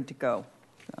we're good to go.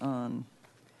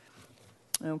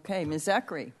 Okay, Ms.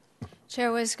 Zachary.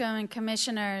 Chair Wiscombe and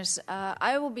Commissioners,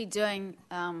 I will be doing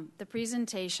the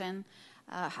presentation.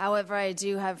 However, I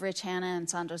do have Rich Hanna and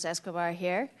Sandros Escobar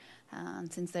here,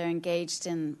 since they're engaged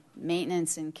in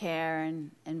maintenance and care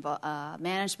and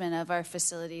management of our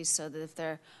facilities, so that if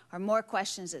there are more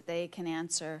questions that they can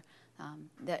answer,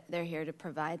 they're here to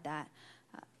provide that.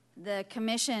 The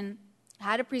Commission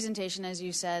had a presentation, as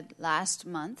you said, last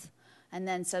month, and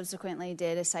then subsequently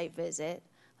did a site visit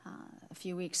a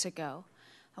few weeks ago.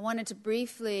 I wanted to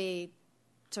briefly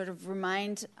sort of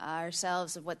remind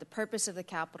ourselves of what the purpose of the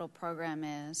capital program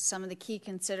is, some of the key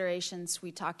considerations we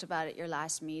talked about at your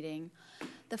last meeting.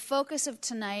 The focus of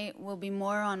tonight will be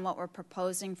more on what we're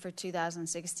proposing for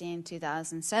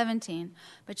 2016-2017,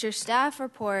 but your staff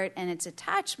report and its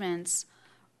attachments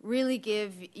really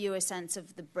give you a sense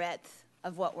of the breadth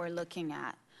of what we're looking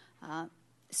at.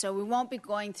 So we won't be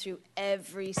going through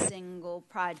every single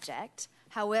project.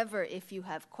 However, if you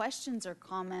have questions or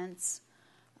comments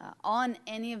on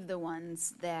any of the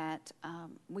ones that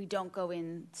we don't go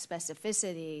in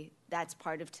specificity, that's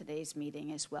part of today's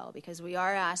meeting as well, because we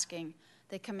are asking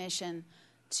the Commission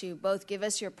to both give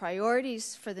us your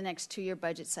priorities for the next 2-year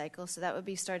budget cycle, so that would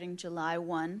be starting July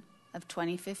 1 of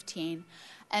 2015,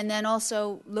 and then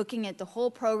also looking at the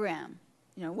whole program,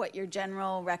 what your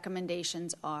general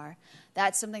recommendations are.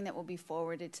 That's something that will be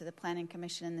forwarded to the Planning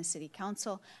Commission and the City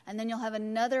Council. And then you'll have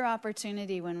another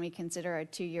opportunity when we consider our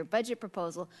 2-year budget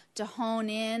proposal to hone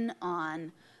in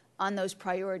on those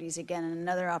priorities again, and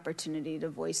another opportunity to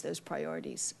voice those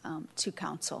priorities to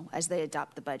Council as they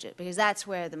adopt the budget, because that's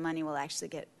where the money will actually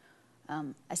get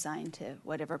assigned to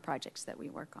whatever projects that we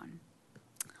work on.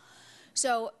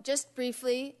 So just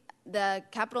briefly, the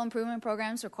capital improvement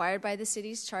program is required by the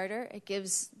city's charter. It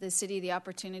gives the city the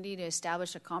opportunity to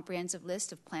establish a comprehensive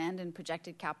list of planned and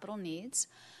projected capital needs.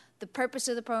 The purpose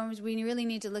of the program is we really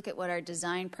need to look at what our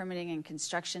design, permitting, and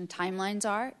construction timelines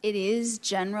are. It is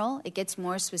general. It gets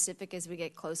more specific as we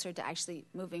get closer to actually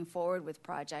moving forward with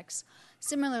projects.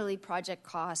 Similarly, project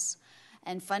costs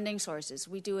and funding sources.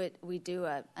 We do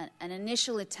an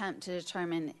initial attempt to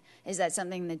determine, is that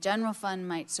something the general fund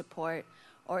might support,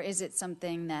 or is it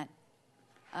something that,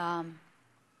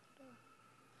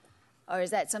 or is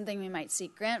that something we might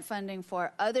seek grant funding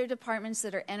for? Other departments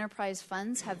that are enterprise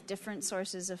funds have different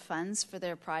sources of funds for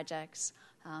their projects,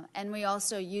 and we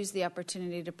also use the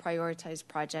opportunity to prioritize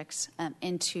projects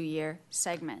in 2-year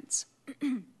segments.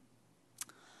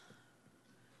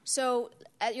 So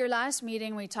at your last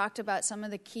meeting, we talked about some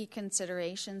of the key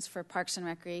considerations for Parks and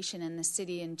Recreation in the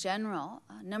city in general.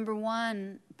 Number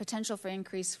one, potential for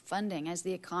increased funding as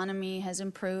the economy has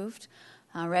improved,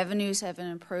 revenues have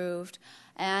improved,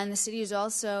 and the city is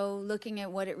also looking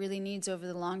at what it really needs over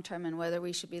the long term and whether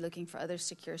we should be looking for other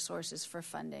secure sources for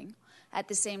funding. At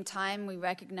the same time, we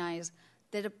recognize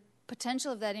that a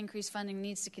potential of that increased funding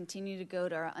needs to continue to go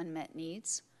to our unmet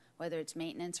needs, whether it's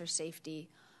maintenance or safety,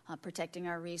 protecting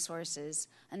our resources,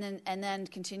 and then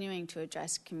continuing to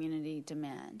address community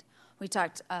demand. We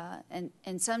talked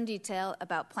in some detail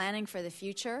about planning for the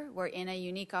future. We're in a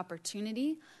unique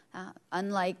opportunity,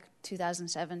 unlike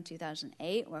 2007,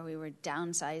 2008, where we were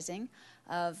downsizing,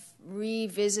 of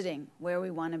revisiting where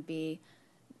we want to be,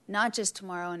 not just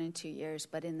tomorrow and in 2 years,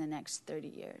 but in the next 30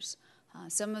 years.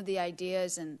 Some of the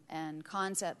ideas and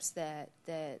concepts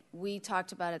that we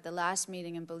talked about at the last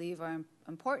meeting and believe are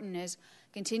important is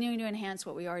continuing to enhance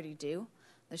what we already do.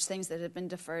 There's things that have been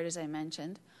deferred, as I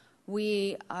mentioned.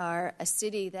 We are a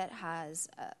city that has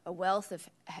a wealth of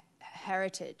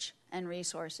heritage and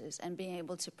resources and being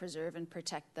able to preserve and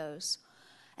protect those.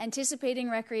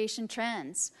 Anticipating recreation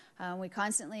trends. We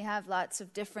constantly have lots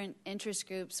of different interest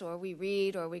groups, or we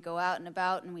read, or we go out and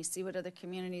about and we see what other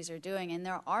communities are doing. And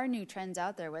there are new trends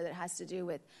out there, whether it has to do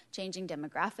with changing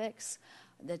demographics,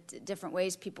 the different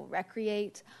ways people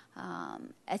recreate.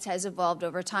 It has evolved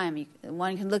over time.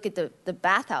 One can look at the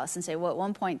bathhouse and say, well, at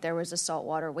one point there was a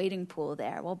saltwater wading pool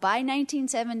there. Well, by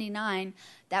 1979,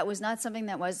 that was not something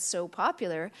that was so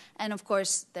popular. And, of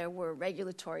course, there were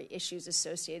regulatory issues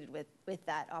associated with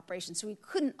that operation. So we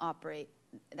couldn't operate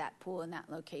that pool in that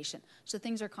location. So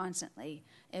things are constantly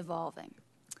evolving.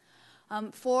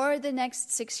 For the next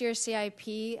 6-year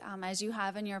CIP, as you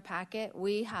have in your packet,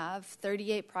 we have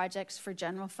 38 projects for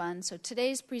general fund. So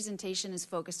today's presentation is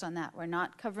focused on that. We're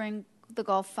not covering the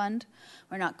Golf Fund.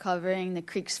 We're not covering the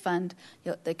Creeks Fund.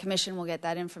 The Commission will get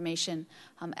that information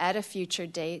at a future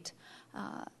date.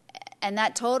 And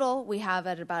that total we have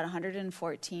at about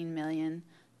 $114 million.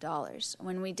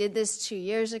 When we did this 2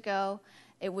 years ago,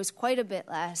 it was quite a bit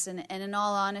less, and in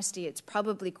all honesty, it's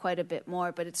probably quite a bit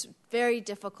more, but it's very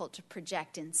difficult to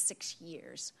project in 6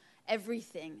 years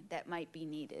everything that might be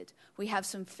needed. We have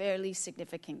some fairly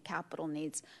significant capital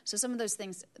needs. So some of those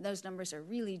things, those numbers are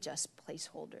really just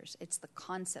placeholders. It's the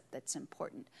concept that's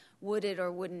important. Would it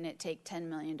or wouldn't it take $10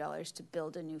 million to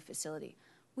build a new facility?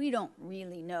 We don't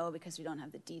really know because we don't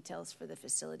have the details for the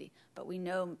facility, but we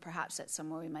know perhaps that's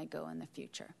somewhere we might go in the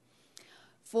future.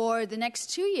 For the next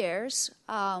 2 years,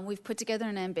 we've put together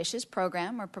an ambitious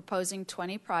program. We're proposing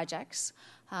 20 projects,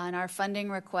 and our funding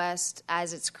request,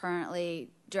 as it's currently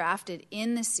drafted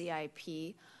in the CIP,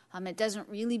 it doesn't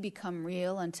really become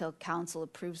real until Council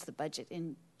approves the budget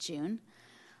in June.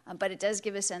 But it does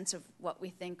give a sense of what we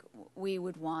think we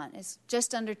would want. It's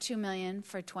just under $2 million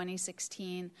for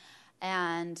 2016,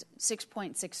 and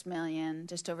 $6.6 million,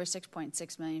 just over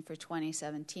 $6.6 million for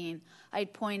 2017.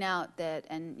 I'd point out that,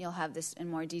 and you'll have this in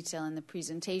more detail in the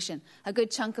presentation, a good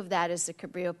chunk of that is the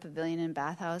Cabrillo Pavilion and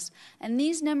Bathhouse. And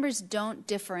these numbers don't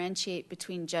differentiate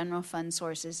between general fund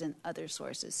sources and other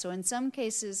sources. So in some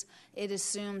cases, it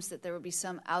assumes that there will be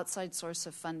some outside source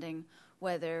of funding,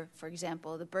 whether, for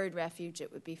example, the bird refuge,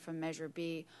 it would be from Measure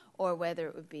B, or whether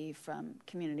it would be from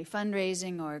community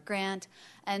fundraising or a grant.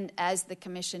 And as the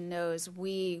Commission knows,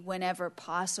 we, whenever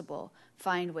possible,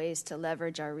 find ways to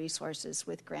leverage our resources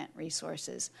with grant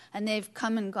resources. And they've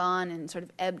come and gone and sort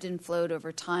of ebbed and flowed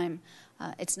over time.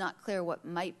 It's not clear what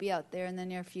might be out there in the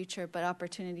near future, but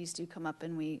opportunities do come up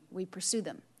and we pursue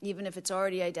them. Even if it's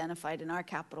already identified in our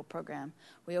capital program,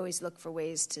 we always look for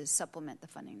ways to supplement the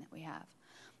funding that we have.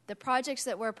 The projects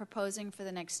that we're proposing for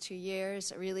the next 2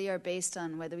 years really are based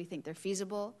on whether we think they're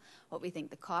feasible, what we think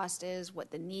the cost is,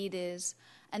 what the need is,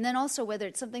 and then also whether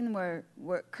it's something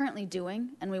we're currently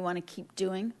doing and we want to keep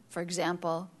doing. For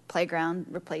example, playground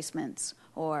replacements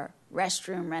or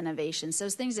restroom renovations.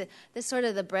 Those things that's sort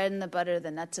of the bread and the butter,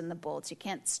 the nuts and the bolts. You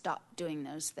can't stop doing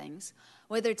those things.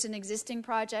 Whether it's an existing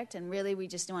project and really we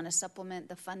just want to supplement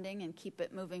the funding and keep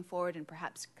it moving forward and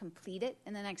perhaps complete it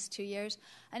in the next 2 years.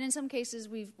 And in some cases,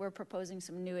 we're proposing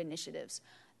some new initiatives.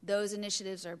 Those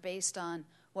initiatives are based on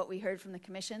what we heard from the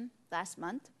Commission last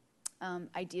month,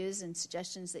 ideas and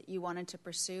suggestions that you wanted to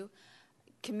pursue,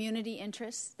 community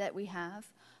interests that we have,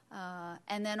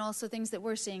 and then also things that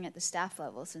we're seeing at the staff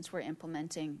level since we're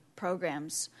implementing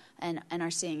programs and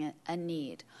are seeing a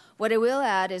need. What I will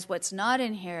add is what's not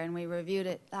in here, and we reviewed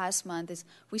it last month, is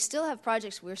we still have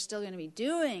projects we're still going to be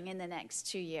doing in the next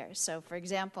 2 years. So, for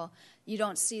example, you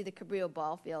don't see the Cabrillo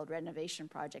Ball Field renovation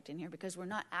project in here because we're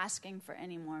not asking for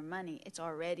any more money. It's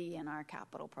already in our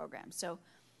capital program. So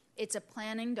it's a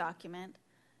planning document.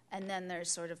 And then there's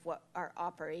sort of what our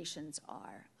operations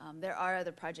are. There are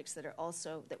other projects that are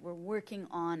also that we're working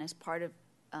on as part of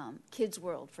Kids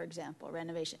World, for example,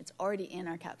 renovation. It's already in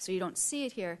our cap, so you don't see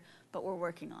it here, but we're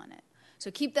working on it.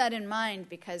 So keep that in mind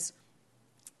because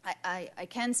I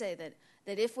can say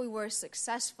that if we were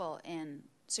successful in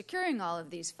securing all of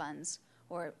these funds,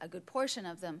 or a good portion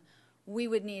of them, we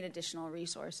would need additional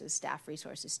resources, staff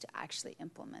resources, to actually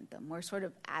implement them. We're sort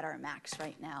of at our max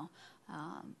right now.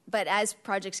 But as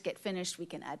projects get finished, we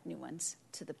can add new ones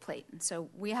to the plate. And so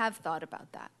we have thought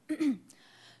about that.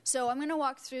 So I'm going to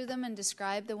walk through them and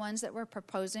describe the ones that we're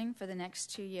proposing for the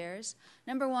next 2 years.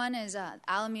 Number one is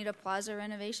Alameda Plaza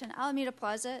renovation. Alameda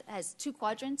Plaza has 2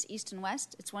 quadrants, east and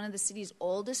west. It's one of the city's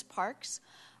oldest parks.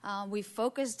 We've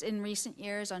focused in recent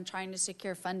years on trying to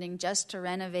secure funding just to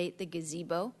renovate the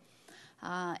gazebo.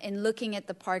 In looking at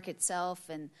the park itself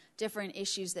and different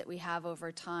issues that we have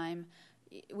over time,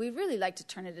 we'd really like to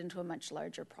turn it into a much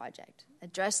larger project.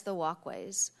 Address the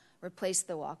walkways, replace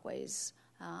the walkways,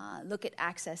 look at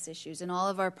access issues. In all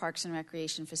of our parks and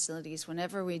recreation facilities,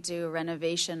 whenever we do a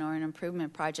renovation or an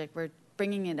improvement project, we're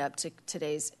bringing it up to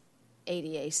today's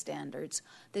ADA standards.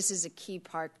 This is a key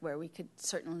park where we could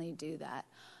certainly do that.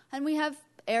 And we have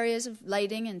areas of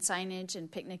lighting and signage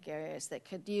and picnic areas that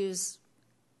could use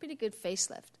pretty good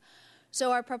facelift.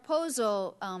 So our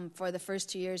proposal for the first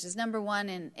 2 years is, number one,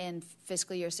 in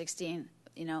fiscal year 16,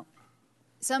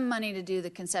 some money to do the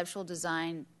conceptual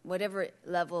design, whatever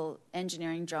level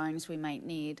engineering drawings we might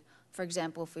need. For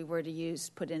example, if we were to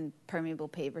put in permeable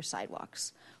paver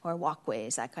sidewalks or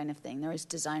walkways, that kind of thing, there is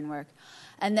design work.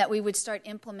 And that we would start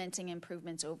implementing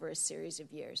improvements over a series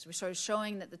of years. We're sort of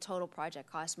showing that the total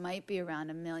project cost might be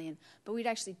around $1 million, but we'd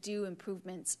actually do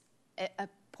improvements, a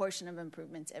portion of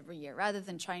improvements every year, rather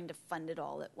than trying to fund it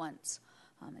all at once.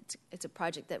 It's a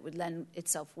project that would lend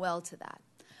itself well to that.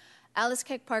 Alice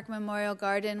Keck Park Memorial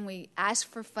Garden, we ask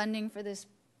for funding for this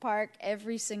park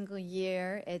every single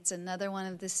year. It's another one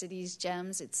of the city's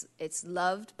gems. It's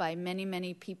loved by many,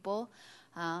 many people.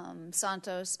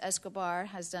 Santos Escobar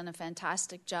has done a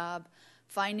fantastic job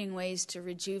finding ways to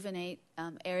rejuvenate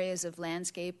areas of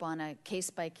landscape on a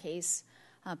case-by-case,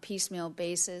 piecemeal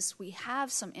basis. We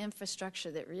have some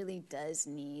infrastructure that really does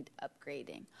need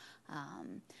upgrading.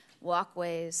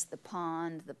 Walkways, the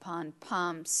pond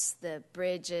pumps, the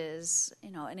bridges,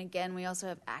 and again, we also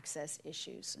have access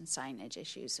issues and signage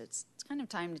issues, so it's kind of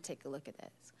time to take a look at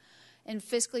this. In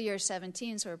fiscal year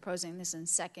 17, so we're proposing this in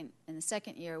the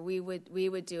second year, we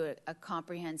would do a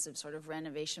comprehensive sort of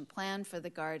renovation plan for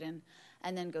the garden,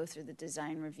 and then go through the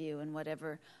design review and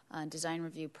whatever design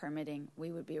review permitting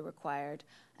we would be required,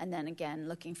 and then again,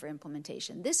 looking for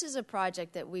implementation. This is a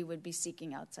project that we would be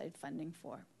seeking outside funding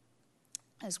for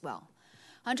as well.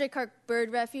 Andre Kark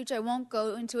Bird Refuge, I won't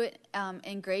go into it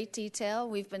in great detail.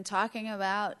 We've been talking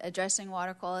about addressing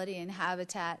water quality and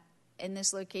habitat in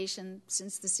this location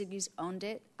since the city's owned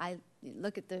it. I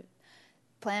look at the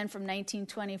plan from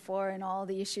 1924 and all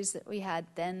the issues that we had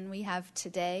then, we have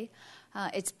today.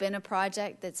 It's been a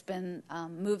project that's been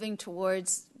moving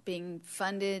towards being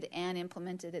funded and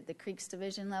implemented at the Creeks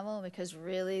Division level, because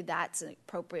really that's an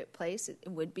appropriate place. It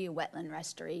would be a wetland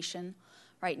restoration.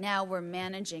 Right now, we're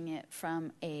managing it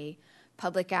from a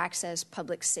public access,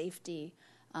 public safety,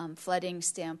 flooding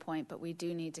standpoint, but we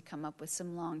do need to come up with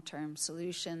some long-term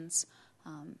solutions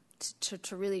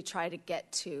to really try to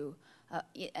get to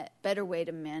a better way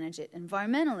to manage it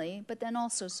environmentally, but then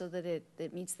also so that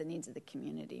it meets the needs of the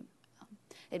community.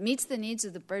 It meets the needs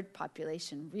of the bird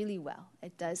population really well.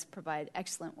 It does provide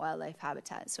excellent wildlife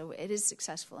habitat, so it is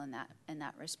successful in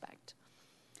that respect.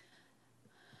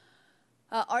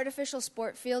 Artificial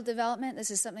sport field development.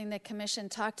 This is something the Commission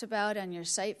talked about on your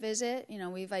site visit.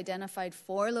 We've identified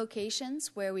 4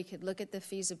 locations where we could look at the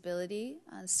feasibility.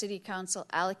 City Council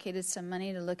allocated some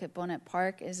money to look at Bonnet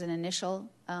Park as an initial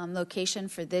location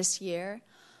for this year.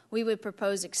 We would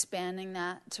propose expanding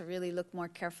that to really look more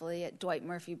carefully at Dwight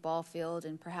Murphy Ball Field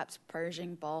and perhaps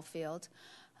Pershing Ball Field.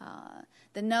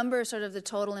 The number, sort of the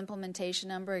total implementation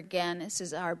number, again, this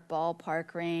is our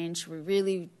ballpark range. We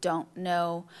really don't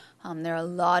know. There are a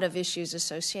lot of issues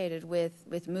associated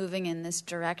with moving in this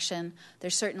direction.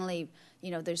 There's certainly,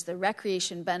 there's the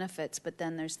recreation benefits, but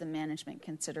then there's the management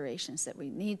considerations that we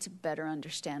need to better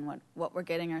understand what we're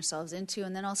getting ourselves into,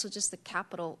 and then also just the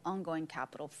ongoing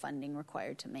capital funding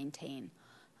required to maintain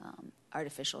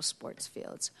artificial sports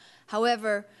fields.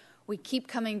 However, we keep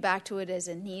coming back to it as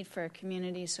a need for a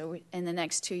community, so in the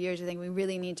next 2 years, I think we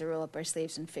really need to roll up our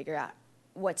sleeves and figure out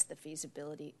what's the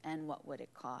feasibility and what would it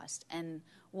cost and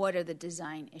what are the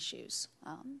design issues.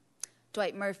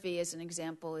 Dwight Murphy, as an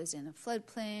example, is in a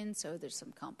floodplain, so there's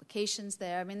some complications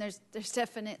there. I mean, there's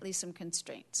definitely some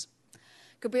constraints.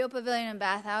 Cabrillo Pavilion and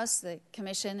Bathhouse, the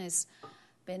Commission has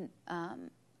been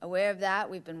aware of that.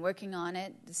 We've been working on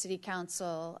it. The City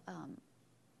Council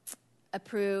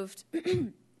approved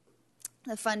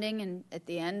the funding at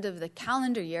the end of the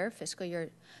calendar year, fiscal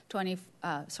year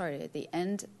at the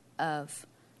end of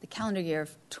the calendar year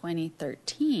of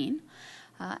 2013,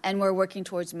 and we're working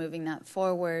towards moving that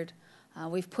forward.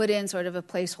 We've put in sort of a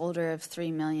placeholder of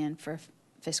 $3 million for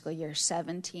fiscal year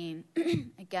 17.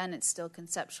 Again, it's still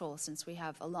conceptual since we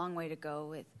have a long way to go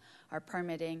with our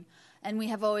permitting, and we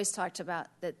have always talked about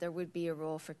that there would be a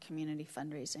role for community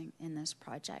fundraising in this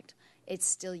project. It's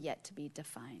still yet to be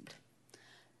defined.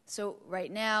 So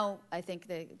right now, I think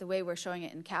the way we're showing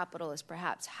it in capital is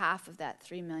perhaps half of that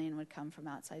 $3 million would come from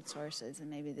outside sources, and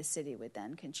maybe the city would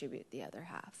then contribute the other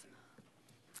half.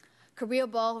 Cabrillo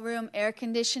Ballroom air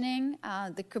conditioning.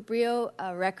 The Cabrillo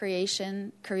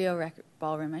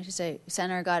Ballroom,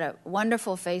 Center got a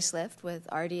wonderful facelift with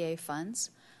RDA funds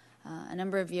a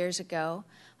number of years ago.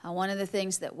 One of the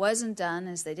things that wasn't done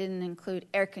is they didn't include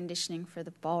air conditioning for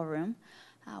the ballroom,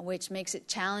 which makes it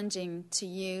challenging to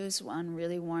use on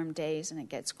really warm days, and it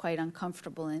gets quite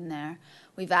uncomfortable in there.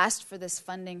 We've asked for this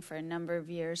funding for a number of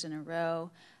years in a row,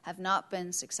 have not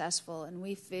been successful, and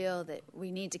we feel that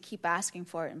we need to keep asking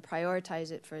for it and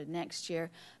prioritize it for next year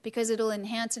because it'll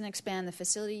enhance and expand the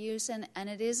facility use, and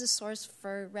it is a source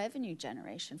for revenue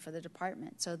generation for the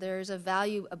department. So there's a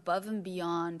value above and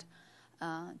beyond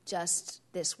just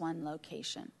this one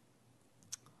location.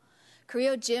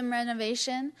 Carrillo Gym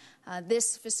renovation.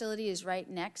 This facility is right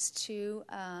next to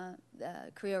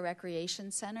the Carrillo Recreation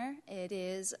Center. It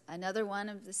is another one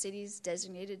of the city's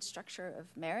designated structure of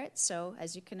merit. So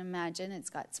as you can imagine, it's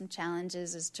got some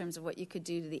challenges in terms of what you could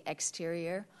do to the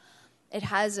exterior. It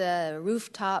has a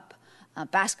rooftop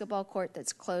basketball court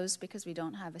that's closed because we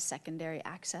don't have a secondary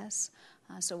access.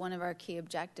 So one of our key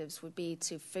objectives would be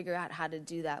to figure out how to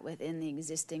do that within the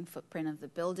existing footprint of the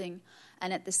building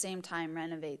and at the same time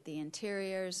renovate the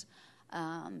interiors,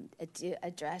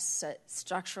 address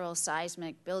structural,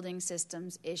 seismic, building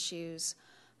systems issues,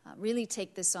 really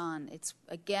take this on. It's,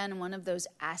 again, one of those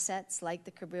assets like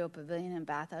the Cabrillo Pavilion and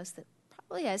Bathhouse that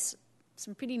probably has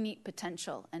some pretty neat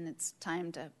potential, and it's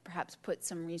time to perhaps put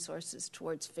some resources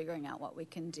towards figuring out what we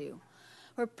can do.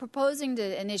 We're proposing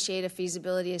to initiate a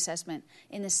feasibility assessment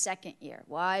in the second year.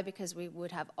 Why? Because we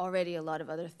would have already a lot of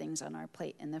other things on our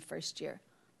plate in the first year.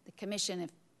 The commission,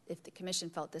 if the commission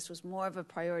felt this was more of a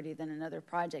priority than another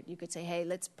project, you could say, hey,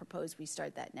 let's propose we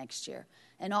start that next year.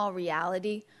 In all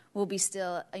reality, we'll be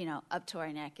still, up to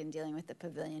our neck in dealing with the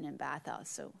pavilion and bathhouse,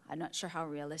 so I'm not sure how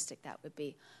realistic that would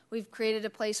be. We've created a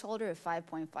placeholder of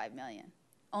 $5.5 million,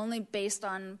 only based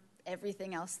on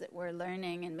everything else that we're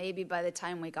learning, and maybe by the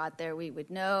time we got there we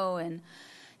would know, and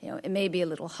it may be a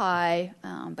little high,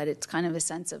 but it's kind of a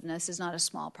sense of this is not a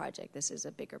small project, this is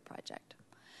a bigger project.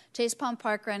 Chase Pond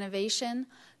Park renovation.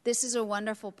 This is a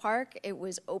wonderful park. It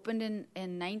was opened in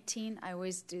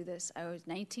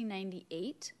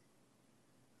 1998,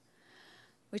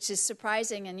 which is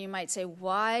surprising, and you might say,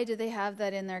 why do they have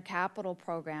that in their capital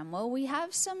program? Well, we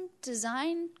have some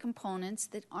design components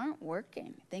that aren't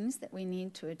working, things that we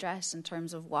need to address in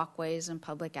terms of walkways and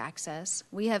public access.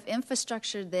 We have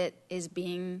infrastructure that is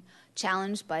being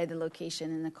challenged by the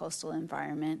location in the coastal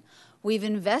environment. We've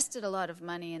invested a lot of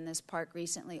money in this park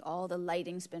recently. All the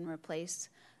lighting's been replaced.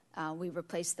 We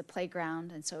replaced the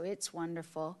playground, and so it's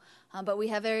wonderful. But we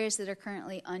have areas that are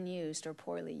currently unused or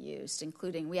poorly used,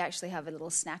 including we actually have a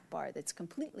little snack bar that's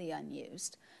completely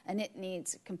unused, and it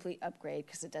needs a complete upgrade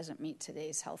because it doesn't meet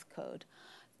today's health code.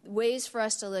 Ways for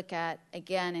us to look at,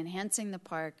 again, enhancing the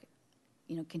park,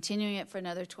 continuing it for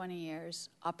another 20 years,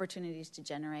 opportunities to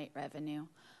generate revenue.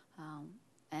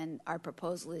 And our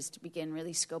proposal is to begin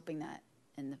really scoping that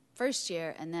in the first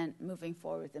year and then moving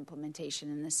forward with implementation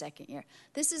in the second year.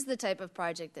 This is the type of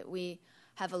project that we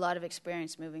have a lot of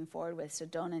experience moving forward with, so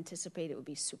don't anticipate it would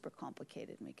be super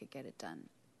complicated and we could get it done.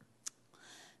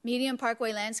 Medium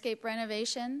Parkway landscape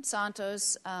renovation.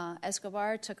 Santos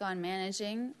Escobar took on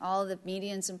managing all the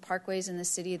medians and parkways in the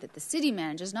city that the city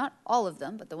manages, not all of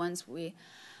them, but the ones we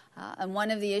and one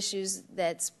of the issues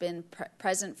that's been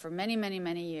present for many, many,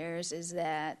 many years is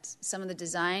that some of the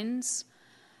designs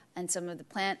and some of the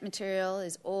plant material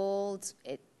is old.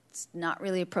 It's not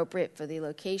really appropriate for the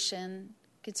location.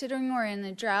 Considering we're in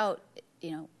a drought,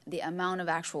 the amount of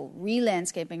actual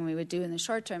re-landscaping we would do in the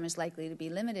short term is likely to be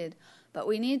limited. But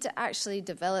we need to actually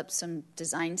develop some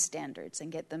design standards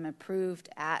and get them approved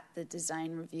at the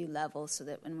design review level so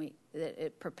that that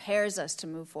it prepares us to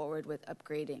move forward with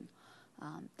upgrading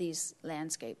these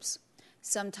landscapes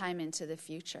sometime into the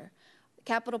future. The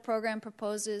capital program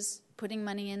proposes putting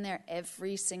money in there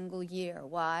every single year.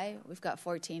 Why? We've got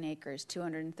 14 acres,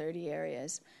 230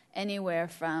 areas, anywhere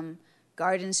from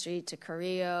Garden Street to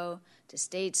Carrillo to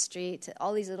State Street to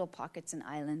all these little pockets and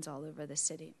islands all over the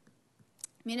city.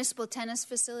 Municipal tennis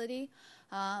facility.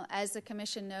 As the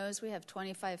commission knows, we have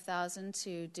 $25,000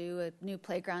 to do a new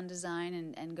playground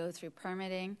design and go through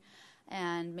permitting.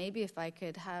 And maybe if I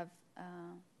could have,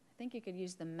 I think you could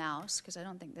use the mouse because I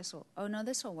don't think this will,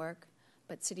 this will work,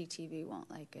 but City TV won't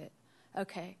like it.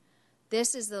 Okay,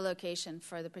 this is the location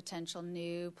for the potential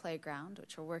new playground,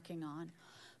 which we're working on.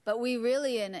 But we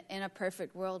really, in a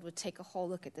perfect world, would take a whole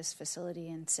look at this facility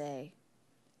and say,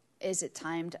 is it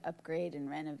time to upgrade and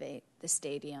renovate the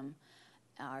stadium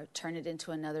or turn it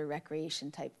into another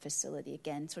recreation-type facility,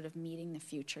 again, sort of meeting the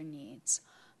future needs?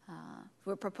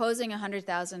 We're proposing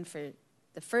 $100,000 for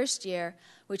the first year,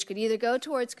 which could either go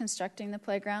towards constructing the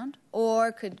playground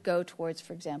or could go towards,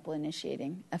 for example,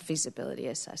 initiating a feasibility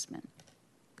assessment.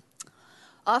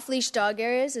 Off-leash dog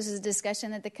areas. This is a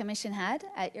discussion that the commission had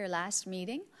at your last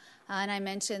meeting. And I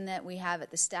mentioned that we have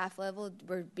at the staff level,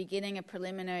 we're beginning a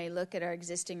preliminary look at our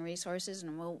existing resources,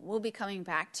 and we'll be coming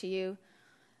back to you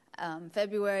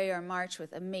February or March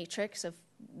with a matrix of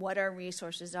what our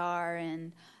resources are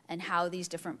and how these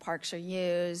different parks are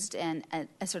used, and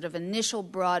a sort of initial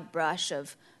broad brush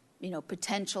of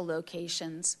potential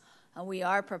locations. We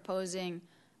are proposing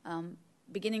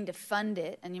beginning to fund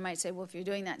it, and you might say, well, if you're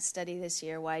doing that study this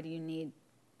year, why do you need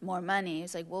more money?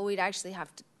 It's like, well, we'd actually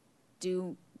have to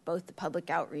do both the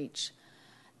public outreach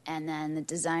and then the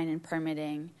design and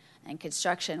permitting and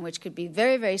construction, which could be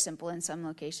very, very simple in some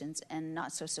locations and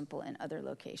not so simple in other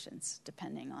locations,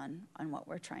 depending on what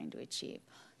we're trying to achieve.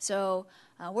 So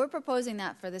we're proposing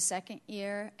that for the second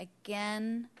year.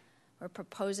 Again, we're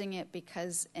proposing it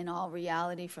because, in all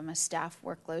reality, from a staff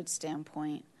workload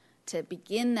standpoint, to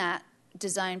begin that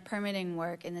design permitting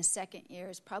work in the second year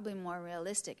is probably more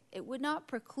realistic. It would not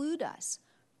preclude us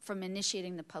from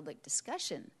initiating the public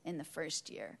discussion in the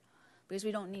first year, because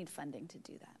we don't need funding to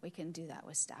do that. We can do that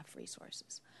with staff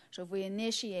resources. So if we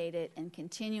initiate it and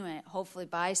continue it, hopefully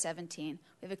by 17,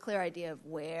 we have a clear idea of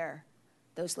where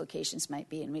those locations might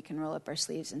be, and we can roll up our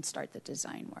sleeves and start the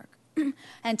design work.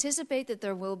 Anticipate that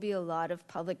there will be a lot of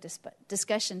public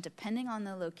discussion depending on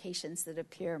the locations that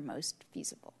appear most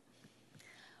feasible.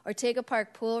 Or take a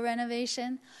park pool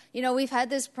renovation. We've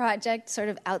had this project sort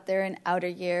of out there in outer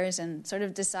years and sort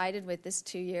of decided with this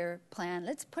 2-year plan,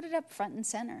 let's put it up front and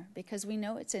center because we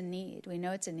know it's a need. We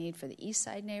know it's a need for the East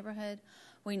Side neighborhood.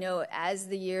 We know as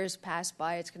the years pass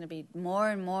by, it's going to be more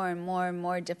and more and more and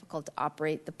more difficult to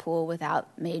operate the pool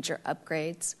without major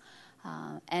upgrades.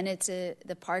 And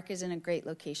the park is in a great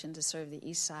location to serve the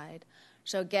East Side.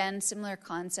 So again, similar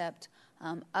concept.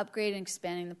 Upgrading and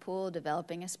expanding the pool,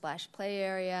 developing a splash play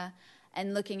area,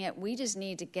 and looking at, we just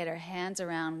need to get our hands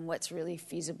around what's really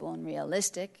feasible and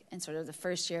realistic in sort of the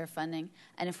first year of funding.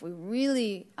 And if we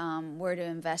really were to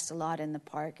invest a lot in the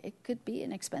park, it could be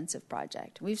an expensive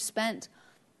project. We've spent,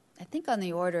 I think, on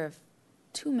the order of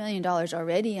 $2 million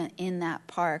already in that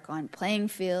park on playing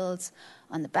fields,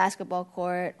 on the basketball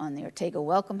court, on the Ortega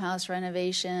Welcome House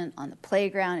renovation, on the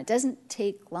playground. It doesn't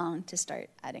take long to start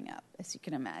adding up, as you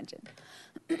can imagine.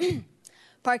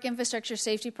 Park Infrastructure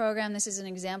Safety Program, this is an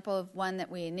example of one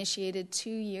that we initiated 2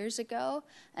 years ago,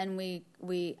 and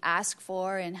we ask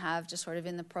for and have just sort of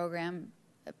in the program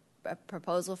a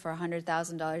proposal for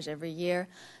 $100,000 every year.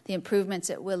 The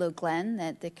improvements at Willow Glen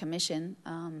that the Commission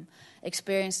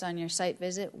experienced on your site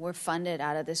visit were funded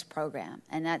out of this program.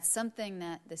 And that's something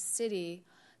that the city,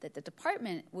 that the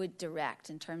department would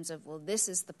direct in terms of, well, this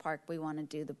is the park we want to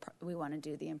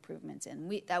do the improvements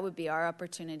in. That would be our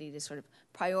opportunity to sort of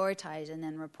prioritize and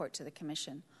then report to the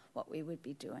Commission what we would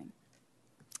be doing.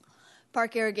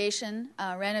 Park irrigation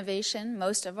renovation.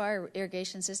 Most of our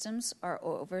irrigation systems are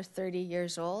over 30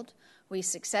 years old. We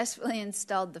successfully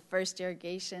installed the first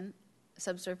irrigation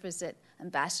subsurface at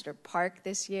Ambassador Park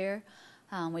this year.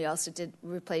 We also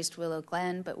replaced Willow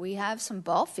Glen, but we have some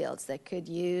ball fields that could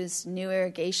use new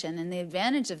irrigation, and the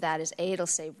advantage of that is, A, it'll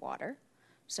save water.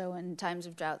 So in times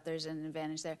of drought, there's an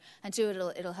advantage there. And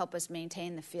 2, it'll help us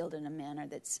maintain the field in a manner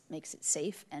that makes it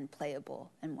safe and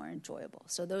playable and more enjoyable.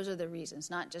 So those are the reasons,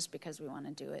 not just because we want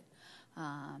to do it,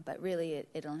 but really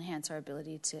it'll enhance our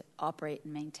ability to operate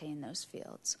and maintain those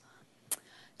fields.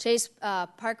 Chase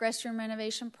Park Restroom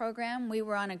Renovation Program, we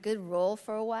were on a good roll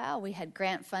for a while. We had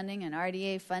grant funding and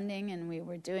RDA funding, and we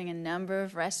were doing a number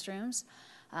of restrooms.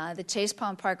 The Chase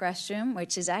Pond Park Restroom,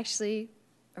 which is actually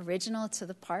original to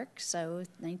the park, so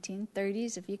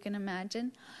 1930s, if you can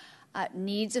imagine,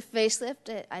 needs a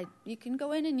facelift. You can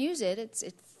go in and use it. It's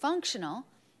functional.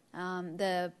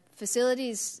 The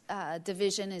facilities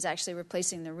division is actually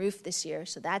replacing the roof this year,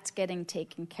 so that's getting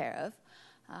taken care of.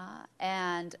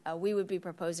 And we would be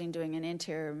proposing doing an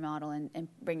interior model and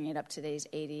bringing it up to today's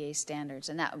ADA standards,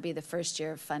 and that would be the first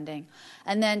year of funding.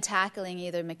 And then tackling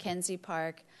either Mackenzie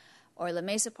Park or La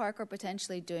Mesa Park, or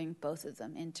potentially doing both of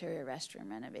them, interior restroom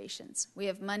renovations. We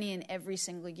have money in every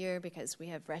single year because we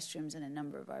have restrooms in a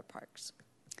number of our parks.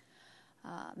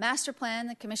 Master plan,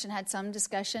 the Commission had some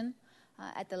discussion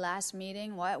at the last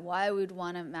meeting. Why we'd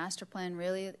want a master plan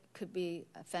really could be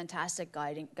a fantastic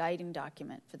guiding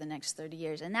document for the next 30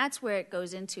 years. And that's where it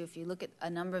goes into, if you look at a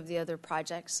number of the other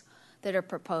projects that are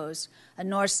proposed, a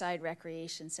North Side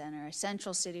Recreation Center, a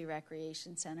Central City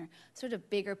Recreation Center, sort of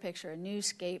bigger picture, a new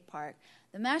skate park.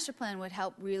 The master plan would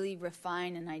help really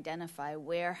refine and identify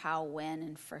where, how, when,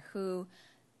 and for who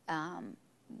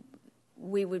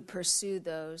we would pursue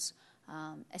those,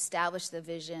 establish the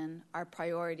vision, our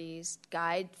priorities,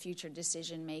 guide future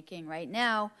decision making. Right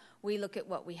now, we look at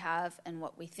what we have and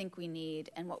what we think we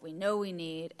need and what we know we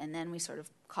need, and then we sort of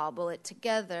cobble it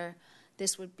together.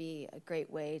 this would be a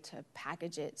great way to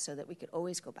package it so that we could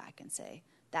always go back and say,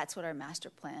 that's what our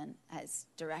master plan has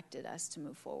directed us to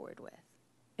move forward with.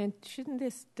 And shouldn't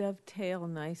this dovetail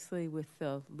nicely with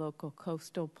the local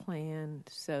coastal plan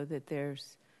so that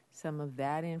there's some of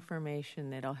that information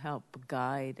that'll help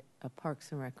guide a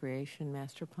Parks and Recreation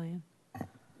master plan?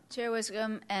 Chair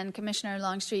Wiscombe and Commissioner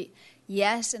Longstreet,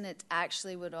 yes, and it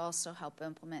actually would also help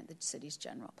implement the city's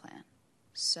general plan.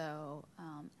 So,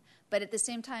 but at the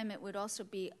same time, it would also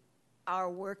be our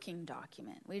working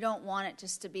document. We don't want it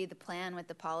just to be the plan with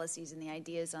the policies and the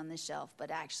ideas on the shelf, but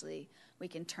actually we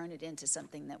can turn it into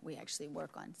something that we actually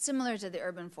work on. Similar to the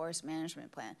urban forest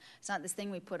management plan. It's not this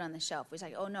thing we put on the shelf. It's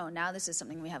like, oh no, now this is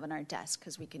something we have on our desk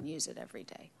because we can use it every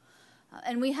day.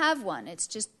 And we have one. It's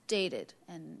just dated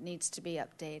and needs to be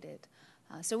updated.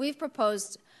 So we've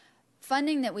proposed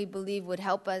funding that we believe would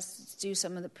help us do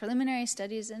some of the preliminary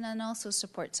studies and then also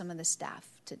support some of the staff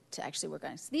to actually work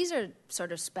on it. So these are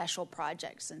sort of special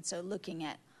projects, and so looking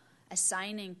at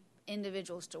assigning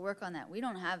individuals to work on that, we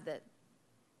don't have the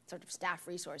sort of staff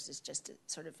resources just to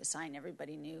sort of assign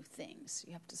everybody new things.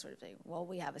 You have to sort of say, well,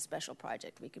 we have a special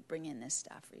project. We could bring in this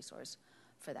staff resource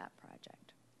for that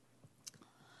project.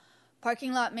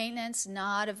 Parking lot maintenance,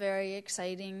 not a very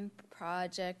exciting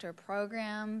project or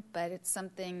program, but it's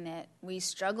something that we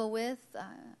struggle with.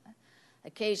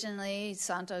 Occasionally,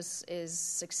 Santos is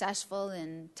successful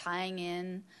in tying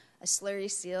in a slurry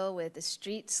seal with a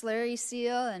street slurry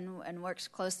seal and works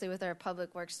closely with our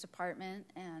Public Works Department,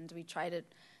 and we try to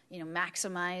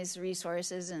maximize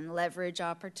resources and leverage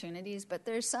opportunities, but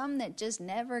there's some that just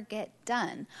never get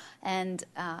done. And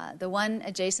the one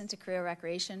adjacent to Korea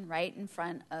Recreation, right in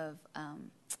front of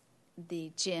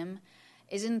the gym,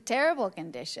 is in terrible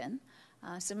condition.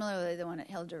 Similarly, the one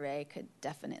at Hill de Ray could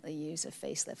definitely use a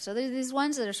facelift. So there's these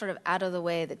ones that are sort of out of the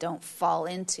way that don't fall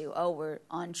into, oh, we're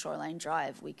on Shoreline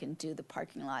Drive, we can do the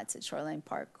parking lots at Shoreline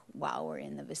Park while we're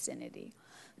in the vicinity.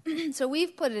 So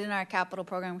we've put it in our capital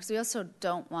program because we also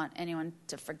don't want anyone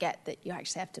to forget that you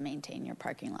actually have to maintain your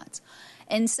parking lots.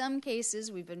 In some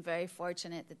cases, we've been very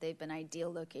fortunate that they've been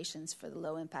ideal locations for the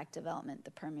low-impact development, the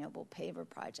permeable paver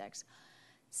projects.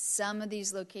 Some of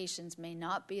these locations may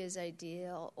not be as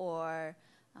ideal, or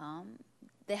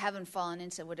they haven't fallen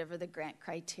into whatever the grant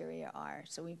criteria are.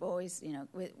 So we've always,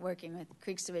 working with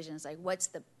Creeks Division, it's like, what's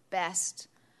the best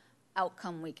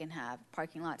outcome we can have?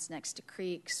 Parking lots next to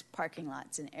creeks, parking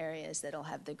lots in areas that'll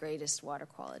have the greatest water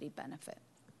quality benefit.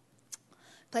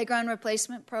 Playground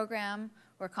replacement program,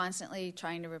 we're constantly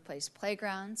trying to replace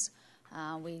playgrounds.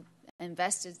 We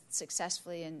invested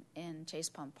successfully in Chase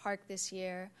Pond Park this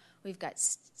year. We've got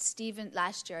Stevens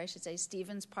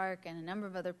Park and a number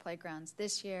of other playgrounds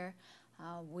this year.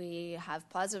 We have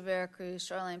Plaza Veracruz,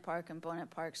 Shoreline Park, and Bonnet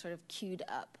Park sort of queued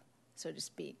up, so to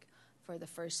speak, for the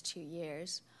first 2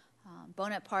 years.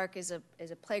 Bonnet Park is a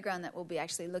playground that we'll be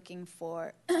actually looking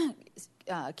for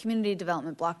community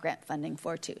development block grant funding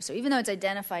for too. So even though it's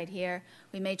identified here,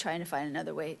 we may try to find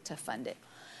another way to fund it.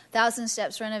 1,000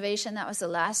 Steps renovation, that was the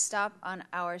last stop on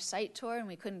our site tour, and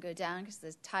we couldn't go down because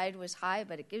the tide was high,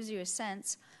 but it gives you a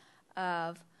sense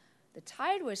of the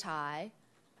tide was high.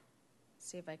 Let's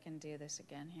see if I can do this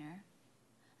again here.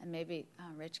 And maybe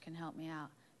Rich can help me out.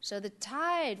 So the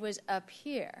tide was up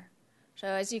here. So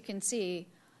as you can see,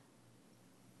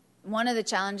 one of the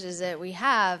challenges that we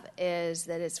have is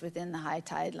that it's within the high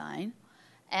tide line.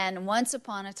 And once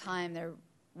upon a time, there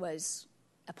was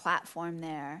a platform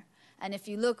there. And if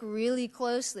you look really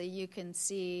closely, you can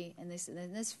see in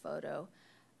this photo,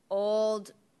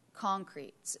 old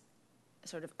concrete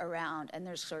sort of around, and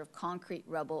there's sort of concrete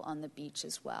rubble on the beach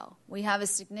as well. We have a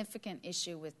significant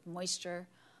issue with moisture.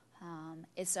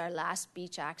 It's our last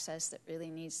beach access that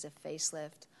really needs to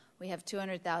facelift. We have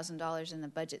 $200,000 in the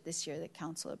budget this year that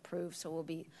council approved, so we'll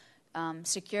be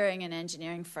securing an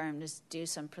engineering firm to do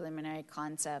some preliminary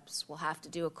concepts. We'll have to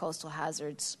do a coastal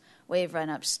hazards wave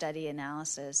run-up study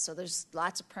analysis. So there's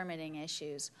lots of permitting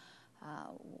issues.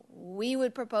 We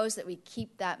would propose that we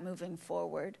keep that moving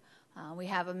forward. We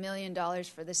have $1 million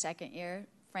for the second year.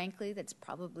 Frankly, that's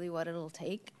probably what it'll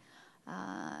take.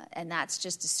 And that's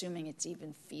just assuming it's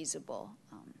even feasible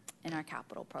in our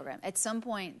capital program. At some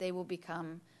point, they will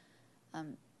become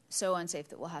so unsafe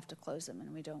that we'll have to close them,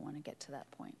 and we don't want to get to that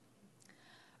point.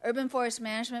 Urban Forest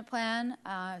Management Plan,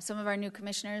 some of our new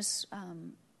commissioners,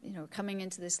 coming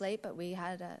into this late, but we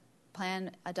had a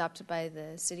plan adopted by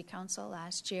the City Council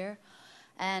last year,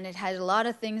 and it had a lot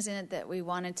of things in it that we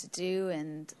wanted to do,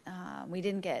 and we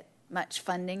didn't get much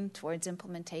funding towards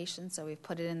implementation, so we've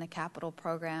put it in the capital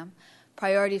program.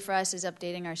 Priority for us is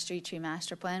updating our street tree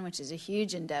master plan, which is a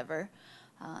huge endeavor.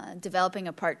 developing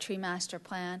a park tree master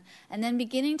plan, and then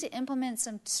beginning to implement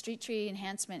some street tree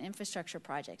enhancement infrastructure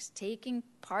projects, taking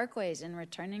parkways and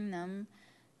returning them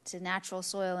to natural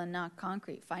soil and not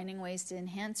concrete, finding ways to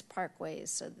enhance parkways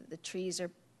so that the trees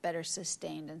are better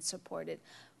sustained and supported.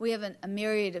 We have a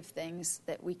myriad of things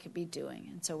that we could be doing,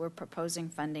 and so we're proposing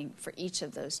funding for each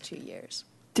of those 2 years.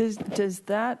 Does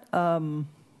that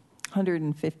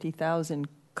 $150,000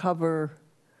 cover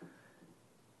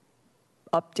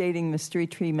updating the street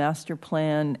tree master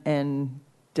plan and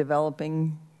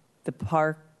developing the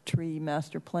park tree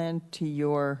master plan to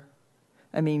your,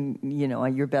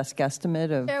 your best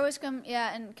guesstimate of? Chair Wiscombe,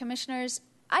 yeah, and commissioners,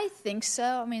 I think so.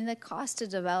 I mean, the cost to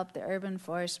develop the urban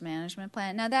forest management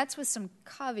plan, now that's with some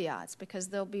caveats because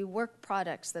there'll be work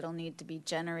products that'll need to be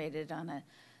generated on a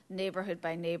neighborhood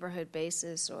by neighborhood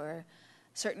basis, or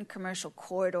certain commercial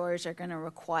corridors are going to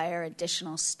require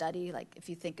additional study, like if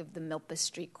you think of the Milpas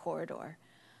Street corridor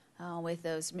with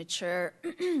those mature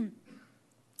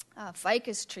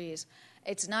ficus trees.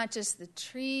 It's not just the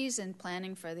trees and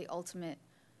planning for the ultimate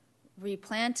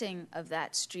replanting of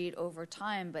that street over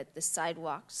time, but the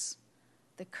sidewalks,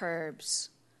 the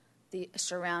curbs, the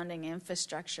surrounding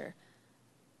infrastructure.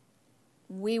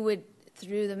 We would,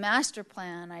 through the master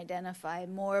plan, identify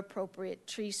more appropriate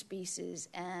tree species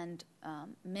and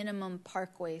minimum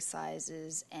parkway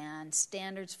sizes and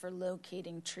standards for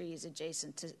locating trees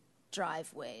adjacent to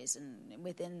driveways and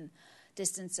within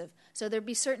distance of. So there'd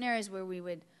be certain areas where we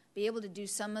would be able to do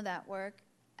some of that work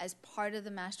as part of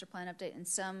the master plan update, and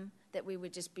some that we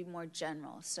would just be more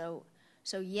general. So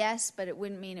yes, but it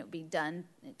wouldn't mean it would be done,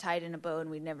 tied in a bow, and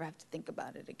we'd never have to think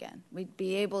about it again. We'd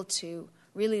be able to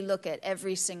really look at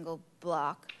every single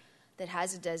block that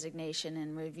has a designation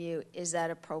and review, is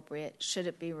that appropriate? Should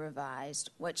it be revised?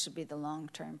 What should be the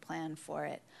long-term plan for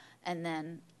it? And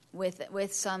then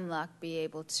with some luck, be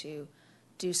able to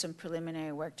do some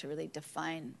preliminary work to really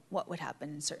define what would happen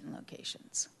in certain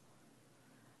locations.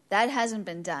 That hasn't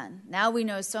been done. Now we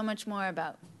know so much more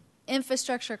about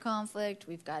infrastructure conflict.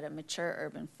 We've got a mature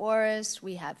urban forest.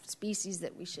 We have species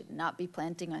that we should not be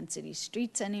planting on city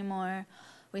streets anymore.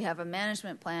 We have a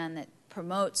management plan that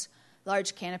promotes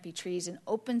large canopy trees in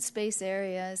open space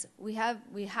areas. We have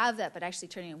that, but actually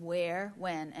turning it where,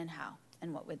 when, and how,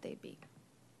 and what would they be.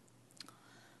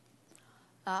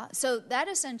 So that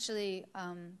essentially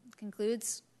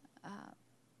concludes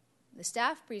the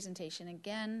staff presentation.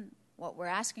 Again, what we're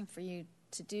asking for you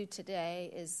to do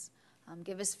today is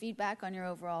give us feedback on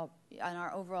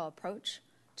our overall approach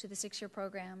to the 6-year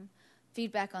program,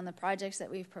 feedback on the projects that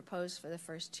we've proposed for the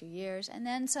first 2 years, and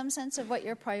then some sense of what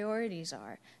your priorities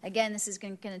are. Again, this is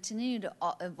going to continue to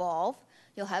evolve.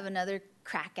 You'll have another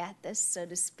crack at this, so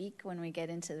to speak, when we get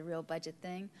into the real budget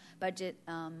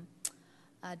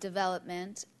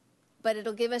development, but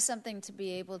it'll give us something to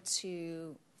be able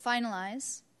to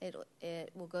finalize.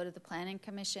 It will go to the Planning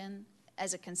Commission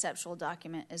as a conceptual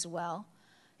document as well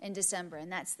in December,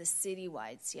 and that's the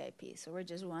citywide CIP. So we're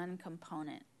just one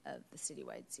component of the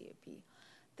citywide CIP.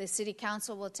 The City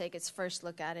Council will take its first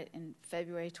look at it in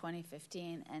February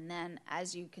 2015, and then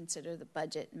as you consider the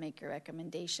budget and make your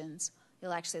recommendations,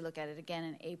 you'll actually look at it again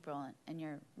in April, and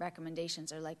your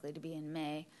recommendations are likely to be in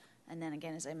May, and then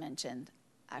again, as I mentioned,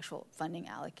 actual funding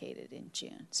allocated in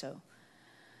June. So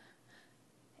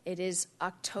it is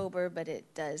October, but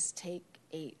it does take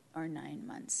 8 or 9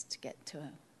 months to get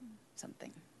to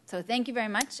something. So thank you very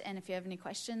much, and if you have any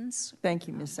questions. Thank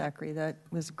you, Ms. Zachary. That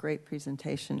was a great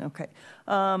presentation. Okay.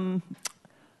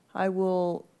 I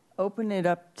will open it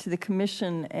up to the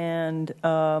commission, and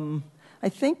I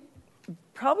think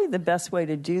probably the best way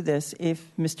to do this, if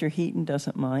Mr. Heaton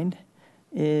doesn't mind,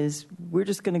 is we're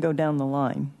just going to go down the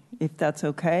line, if that's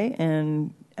okay,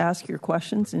 and ask your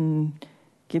questions and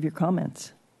give your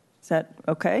comments. Is that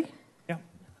okay? Yeah,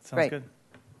 that sounds Great. Good.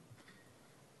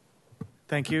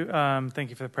 Thank you. Thank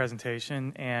you for the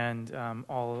presentation and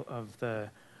all of the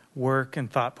work and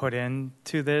thought put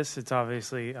into this. It's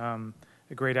obviously a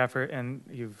great effort, and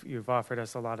you've offered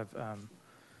us a lot of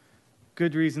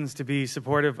good reasons to be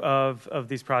supportive of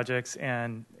these projects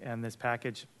and this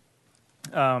package.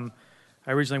 I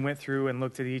originally went through and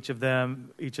looked at each of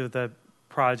the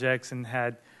projects, and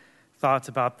had thoughts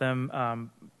about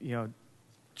them.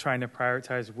 Trying to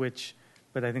prioritize which,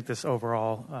 but I think this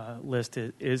overall list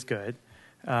is good.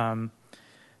 I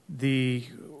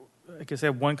guess I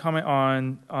have one comment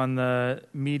on the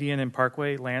median and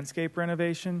parkway landscape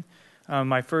renovation.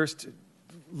 My first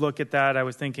look at that, I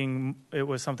was thinking it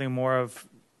was something more of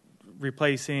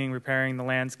repairing the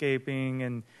landscaping,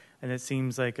 and it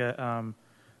seems like a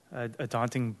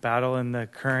daunting battle in the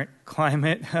current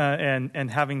climate, and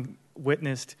having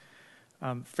witnessed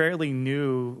fairly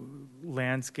new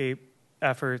landscape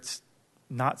efforts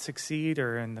not succeed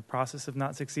or in the process of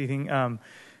not succeeding. I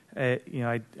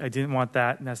didn't want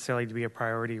that necessarily to be a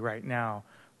priority right now.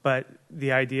 But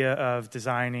the idea of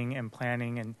designing and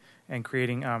planning and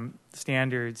creating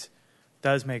standards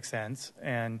does make sense.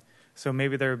 And so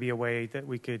maybe there would be a way that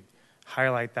we could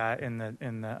highlight that in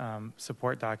the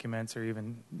support documents or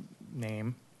even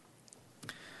name.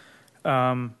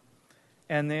 And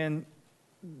then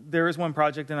there is one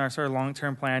project in our sort of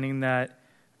long-term planning that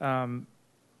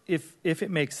if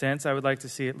it makes sense, I would like to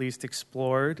see at least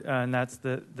explored, and that's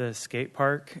the skate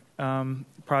park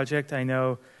project. I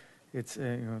know it's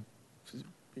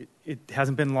it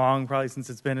hasn't been long, probably since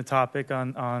it's been a topic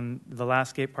on the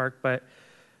last skate park, but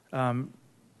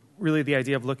really the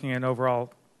idea of looking at an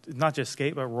overall, not just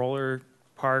skate, but roller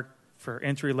park for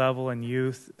entry level and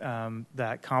youth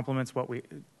that complements what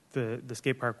the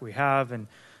skate park we have and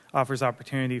offers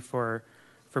opportunity for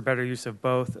better use of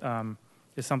both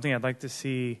is something I'd like to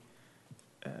see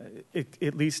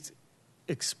at least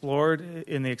explored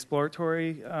in the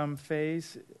exploratory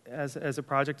phase as a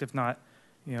project, if not,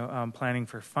 planning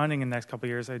for funding in the next couple of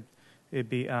years. It'd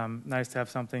be nice to have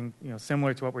something,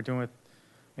 similar to what we're doing with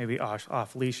maybe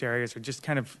off-leash areas, or just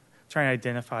kind of trying to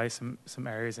identify some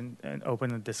areas and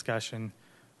open a discussion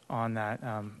on that.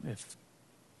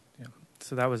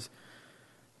 So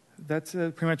that's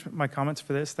pretty much my comments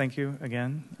for this. Thank you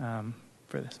again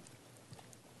for this.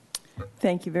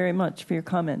 Thank you very much for your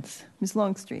comments. Ms.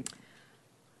 Longstreet.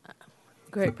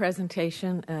 Great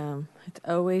presentation. It's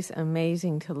always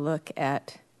amazing to look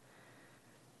at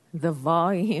the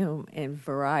volume and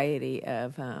variety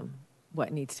of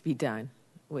what needs to be done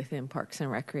within Parks and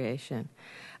Recreation.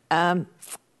 I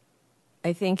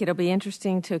think it'll be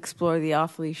interesting to explore the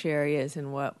off-leash areas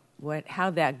and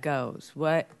how that goes,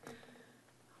 what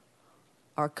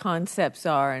our concepts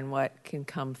are, and what can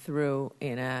come through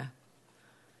in a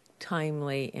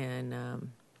timely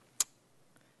and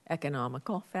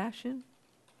economical fashion,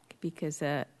 because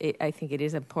I think it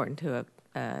is important to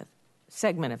a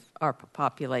segment of our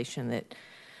population that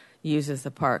uses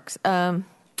the parks.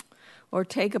 Or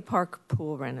take a park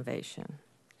pool renovation.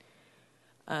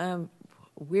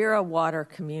 We're a water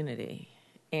community,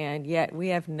 and yet we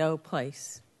have no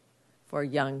place for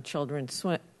young children's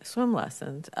swim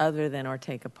lessons other than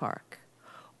Ortega Park,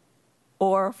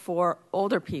 or for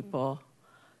older people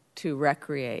to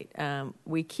recreate.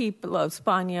 We keep Los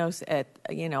Baños at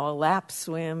a lap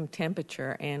swim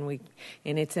temperature, and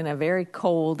it's in a very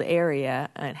cold area.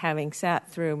 And having sat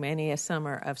through many a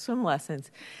summer of swim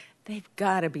lessons, they've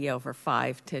got to be over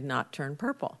 5 to not turn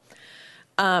purple.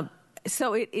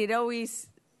 So it always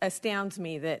astounds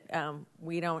me that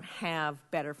we don't have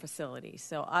better facilities.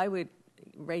 So I would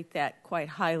rate that quite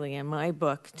highly in my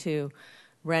book, to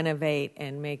renovate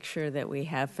and make sure that we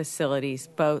have facilities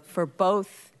for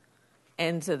both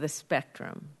ends of the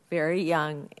spectrum, very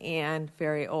young and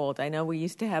very old. I know we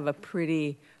used to have a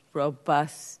pretty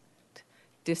robust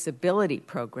disability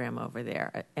program over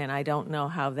there, and I don't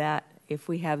know if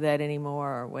we have that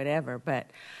anymore or whatever, but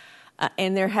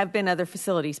and there have been other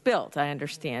facilities built, I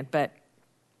understand, but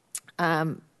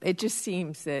it just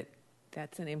seems that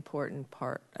that's an important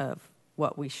part of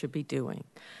what we should be doing.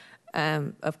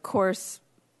 Of course,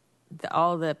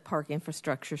 all the park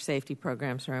infrastructure safety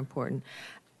programs are important.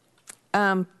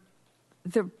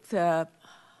 The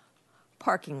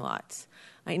parking lots.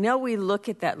 I know we look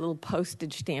at that little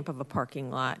postage stamp of a parking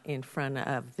lot in front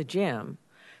of the gym,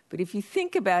 but if you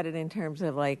think about it in terms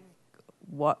of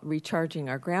recharging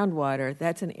our groundwater,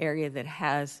 that's an area that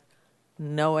has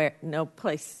no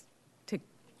place to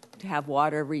have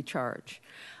water recharge.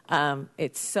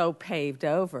 It's so paved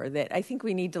over that I think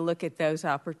we need to look at those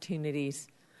opportunities,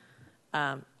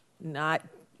 not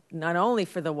only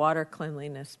for the water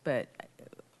cleanliness, but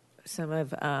some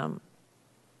of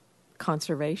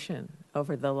conservation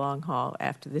over the long haul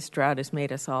after this drought has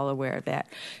made us all aware of that.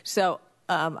 So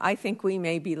I think we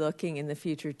may be looking in the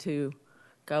future to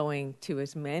going to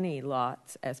as many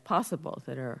lots as possible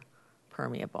that are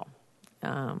permeable.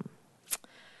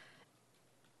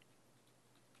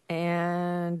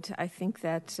 And I think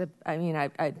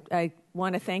I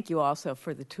want to thank you also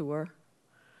for the tour.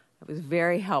 It was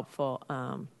very helpful.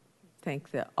 Thank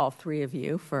all three of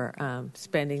you for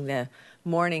spending the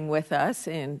morning with us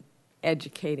and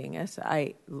educating us.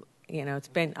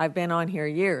 I've been on here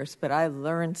years, but I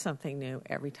learn something new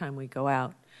every time we go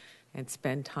out and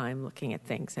spend time looking at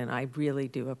things, and I really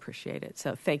do appreciate it.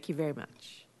 So thank you very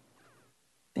much.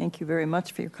 Thank you very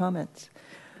much for your comments.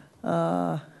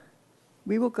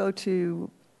 We will go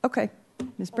to,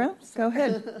 Ms. Brown, go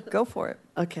ahead. Go for it.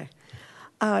 Okay.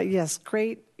 Yes,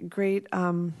 great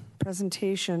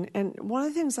presentation. And one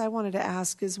of the things I wanted to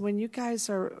ask is, when you guys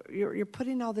you're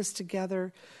putting all this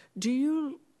together, do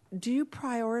you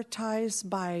prioritize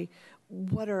by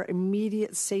what are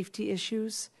immediate safety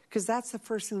issues? Because that's the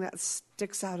first thing that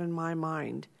sticks out in my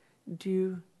mind. Do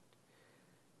you?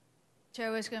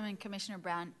 Chair Wiscombe and Commissioner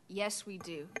Brown, yes, we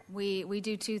do. We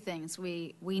do two things.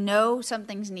 We know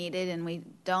something's needed, and we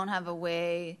don't have a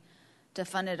way to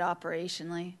fund it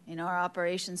operationally. You know, our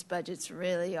operations budgets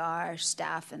really are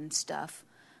staff and stuff,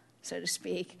 so to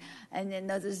speak. And then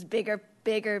those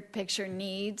bigger picture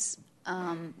needs,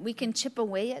 we can chip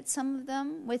away at some of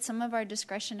them with some of our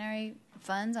discretionary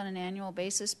funds on an annual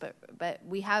basis, but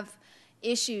we have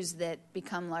issues that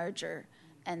become larger,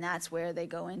 and that's where they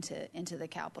go into the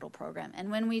capital program. And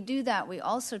when we do that, we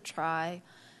also try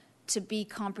to be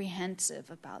comprehensive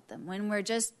about them. When we're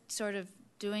just sort of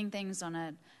doing things on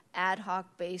an ad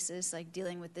hoc basis, like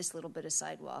dealing with this little bit of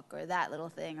sidewalk or that little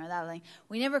thing or that thing,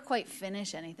 we never quite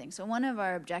finish anything. So one of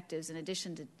our objectives, in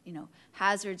addition to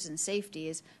hazards and safety,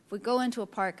 is if we go into a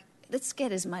park, let's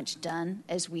get as much done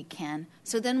as we can,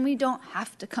 so then we don't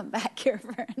have to come back here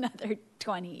for another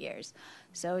 20 years.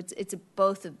 So it's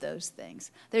both of those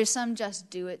things. There's some just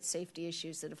do it safety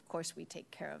issues that, of course, we take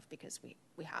care of because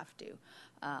we have to,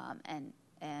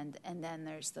 and then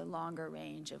there's the longer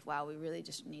range of, wow, we really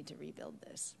just need to rebuild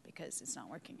this because it's not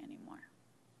working anymore.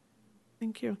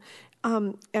 Thank you.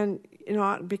 And,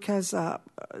 because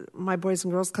my Boys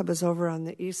and Girls Club is over on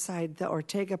the east side, the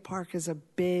Ortega Park is a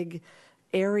big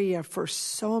area for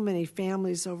so many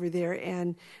families over there,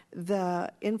 and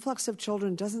the influx of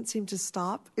children doesn't seem to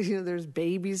stop. There's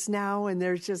babies now, and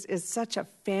it's such a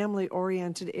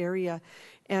family-oriented area.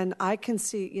 And I can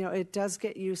see, it does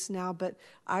get use now, but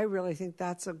I really think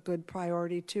that's a good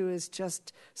priority too, is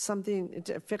just something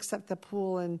to fix up the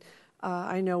pool. And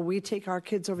I know we take our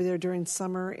kids over there during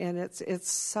summer, and it's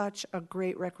such a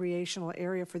great recreational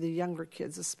area for the younger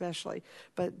kids especially.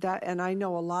 And I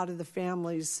know a lot of the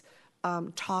families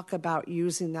talk about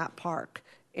using that park,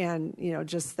 and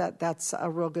just that's a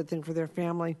real good thing for their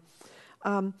family.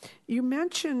 You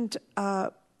mentioned,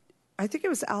 I think it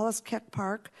was Alice Keck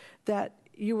Park, that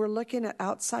you were looking at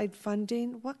outside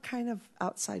funding. What kind of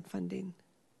outside funding?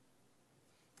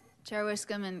 Chair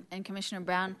Wiscombe and Commissioner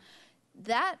Brown,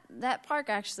 that park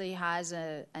actually has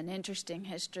an interesting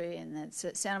history, and that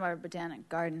Santa Barbara Botanic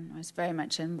Garden was very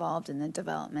much involved in the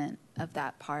development of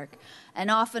that park. And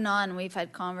off and on, we've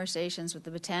had conversations with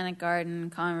the Botanic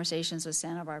Garden, conversations with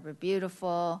Santa Barbara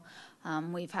Beautiful.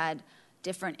 We've had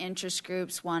different interest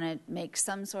groups want to make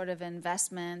some sort of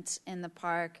investment in the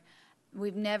park.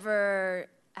 We've never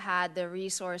had the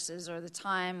resources or the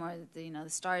time or the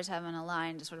stars haven't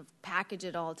aligned to sort of package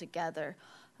it all together.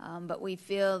 But we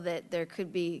feel that there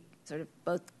could be sort of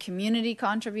both community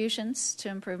contributions to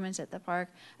improvements at the park,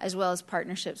 as well as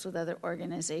partnerships with other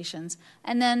organizations,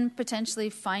 and then potentially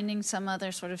finding some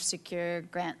other sort of secure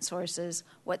grant sources.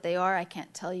 What they are, I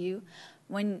can't tell you.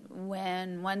 When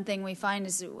one thing we find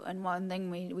is, and one thing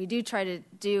we do try to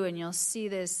do, and you'll see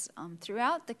this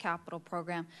throughout the capital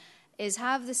program, is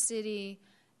have the city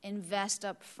invest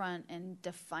up front in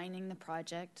defining the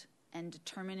project and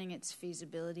determining its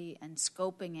feasibility and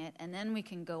scoping it, and then we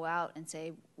can go out and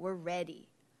say, we're ready.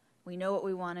 We know what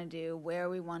we want to do, where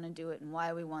we want to do it, and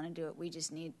why we want to do it. We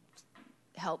just need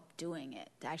help doing it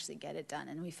to actually get it done.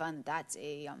 And we find that that's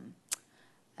a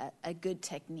good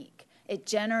technique. It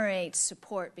generates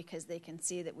support because they can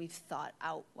see that we've thought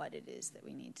out what it is that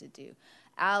we need to do.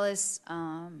 Alice,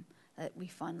 that we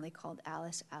fondly called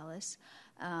Alice,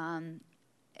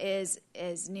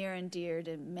 is near and dear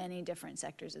to many different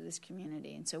sectors of this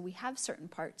community. And so we have certain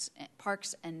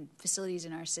parks and facilities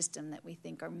in our system that we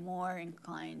think are more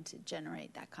inclined to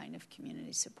generate that kind of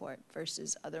community support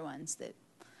versus other ones that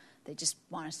they just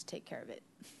want us to take care of it.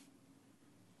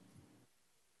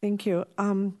 Thank you.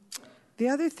 The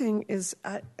other thing is,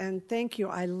 and thank you,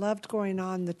 I loved going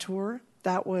on the tour.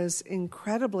 That was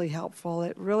incredibly helpful.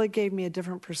 It really gave me a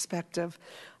different perspective.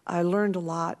 I learned a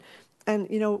lot. And,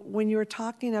 when you were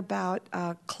talking about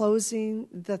closing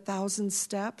the 1,000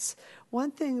 steps,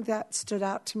 one thing that stood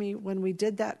out to me when we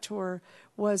did that tour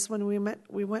was when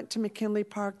we went to McKinley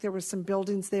Park, there were some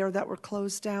buildings there that were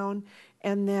closed down.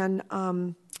 And then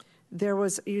there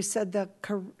was, you said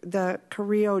the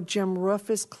Carrillo gym roof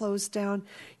is closed down.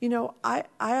 I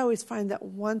always find that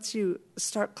once you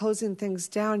start closing things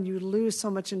down, you lose so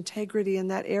much integrity in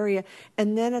that area.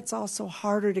 And then it's also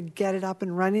harder to get it up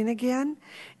and running again.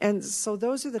 And so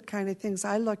those are the kind of things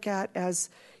I look at as,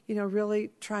 really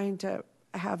trying to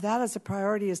have that as a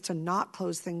priority, is to not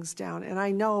close things down. And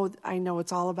I know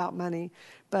it's all about money,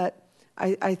 but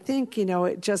I think,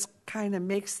 it just kind of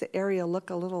makes the area look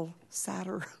a little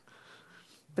sadder.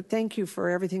 But thank you for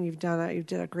everything you've done. You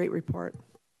did a great report.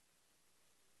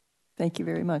 Thank you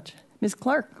very much. Ms.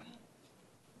 Clark.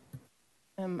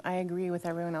 I agree with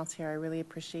everyone else here. I really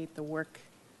appreciate the work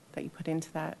that you put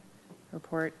into that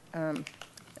report.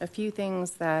 A few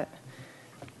things that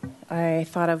I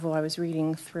thought of while I was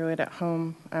reading through it at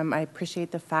home. I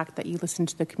appreciate the fact that you listened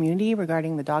to the community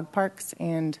regarding the dog parks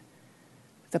and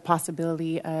the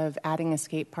possibility of adding a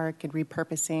skate park and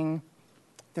repurposing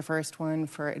the first one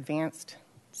for advanced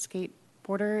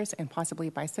skateboarders and possibly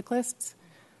bicyclists.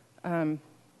 And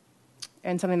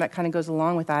something that kind of goes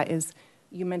along with that is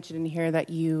you mentioned in here that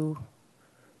you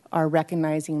are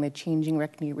recognizing the changing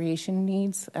recreation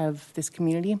needs of this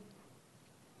community.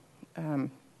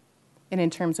 And in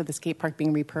terms of the skate park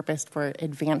being repurposed for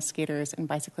advanced skaters and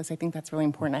bicyclists, I think that's really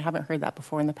important. I haven't heard that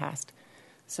before in the past.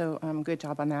 So good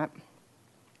job on that.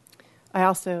 I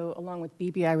also, along with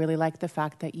BB, I really like the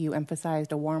fact that you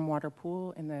emphasized a warm water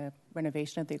pool in the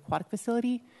renovation of the aquatic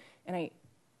facility. And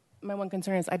my one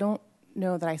concern is I don't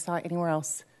know that I saw anywhere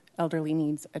else elderly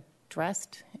needs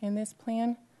addressed in this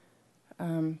plan.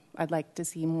 I'd like to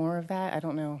see more of that. I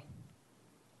don't know.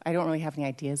 I don't really have any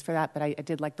ideas for that, but I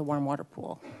did like the warm water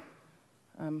pool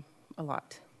a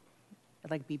lot.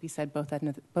 Like BB said, both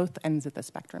ends of the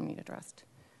spectrum need addressed.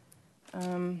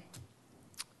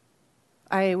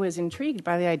 I was intrigued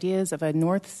by the ideas of a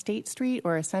North State Street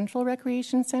or a Central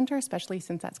Recreation Center, especially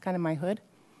since that's kind of my hood.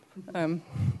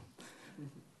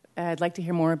 I'd like to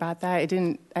hear more about that.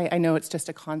 I know it's just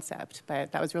a concept,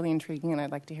 but that was really intriguing, and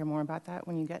I'd like to hear more about that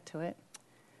when you get to it.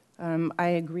 I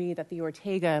agree that the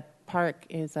Ortega Park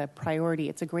is a priority.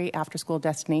 It's a great after-school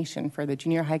destination for the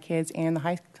junior high kids and the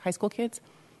high school kids.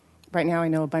 Right now, I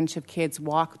know a bunch of kids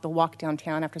they'll walk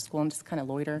downtown after school and just kind of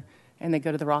loiter, and they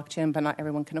go to the rock gym, but not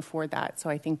everyone can afford that. So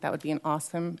I think that would be an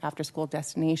awesome after-school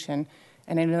destination.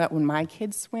 And I know that when my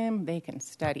kids swim, they can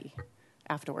study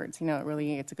afterwards.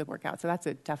 It's a good workout. So that's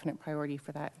a definite priority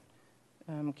for that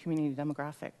community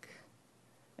demographic.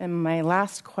 And my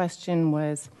last question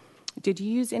was, did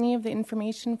you use any of the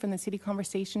information from the city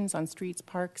conversations on streets,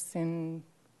 parks, and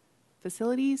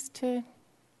facilities to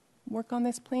work on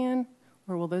this plan?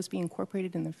 Or will those be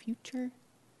incorporated in the future?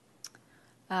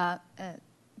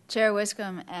 Chair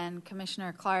Wiscombe and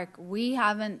Commissioner Clark, we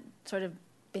haven't sort of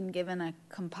been given a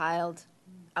compiled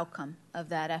outcome of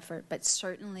that effort, but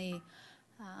certainly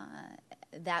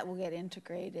that will get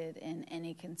integrated in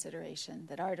any consideration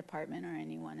that our department or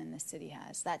anyone in the city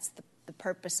has. That's the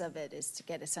purpose of it, is to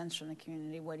get a sense from the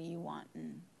community, what do you want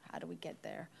and how do we get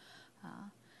there?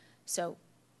 So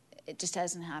it just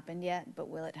hasn't happened yet, but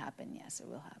will it happen? Yes, it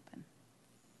will happen.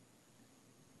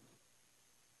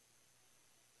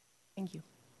 Thank you.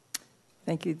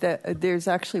 Thank you. There's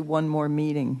actually one more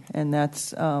meeting, and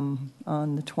that's on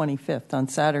the 25th, on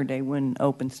Saturday, when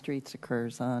Open Streets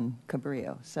occurs on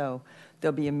Cabrillo. So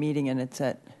there'll be a meeting, and it's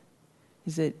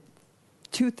is it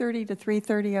 2:30 to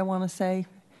 3:30, I want to say?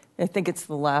 I think it's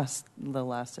the last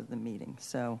of the meeting.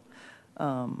 So,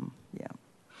 yeah.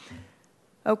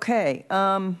 Okay.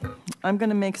 I'm going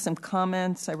to make some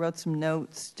comments. I wrote some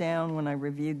notes down when I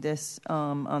reviewed this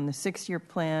on the 6-year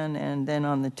plan and then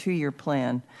on the 2-year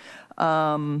plan.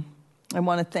 I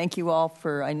want to thank you all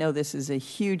I know this is a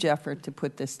huge effort to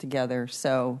put this together,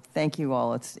 so thank you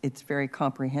all. It's very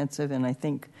comprehensive, and I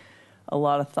think a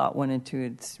lot of thought went into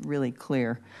it. It's really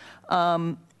clear.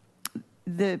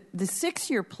 The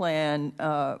 6-year plan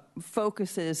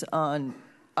focuses on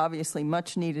obviously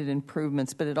much needed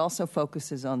improvements, but it also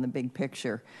focuses on the big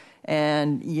picture.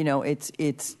 And,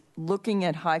 it's looking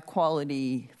at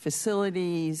high-quality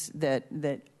facilities that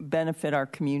benefit our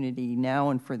community now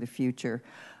and for the future.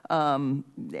 And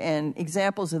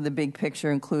examples of the big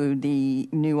picture include the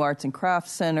new Arts and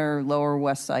Crafts Center, Lower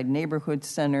West Side Neighborhood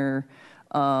Center,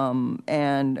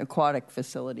 and aquatic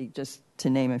facility, just to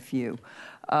name a few.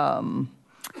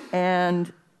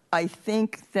 And I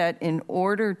think that in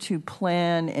order to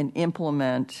plan and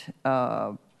implement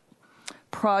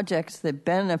projects that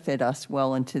benefit us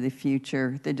well into the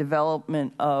future, the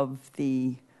development of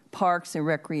the Parks and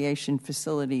Recreation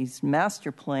Facilities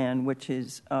Master Plan, which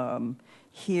is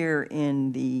here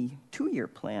in the 2-year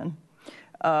plan,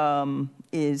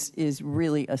 is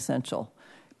really essential,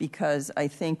 because I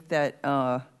think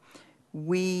that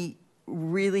we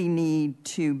really need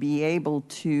to be able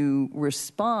to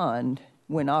respond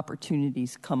when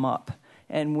opportunities come up.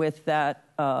 And with that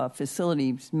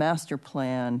facilities master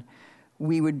plan,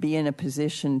 we would be in a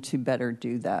position to better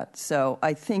do that. So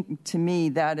I think, to me,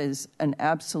 that is an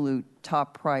absolute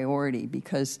top priority,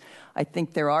 because I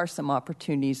think there are some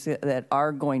opportunities that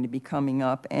are going to be coming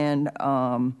up. And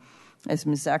as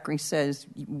Ms. Zachary says,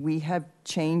 we have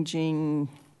changing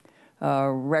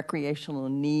recreational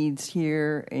needs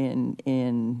here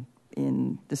in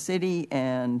the city,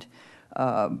 and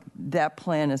that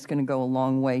plan is going to go a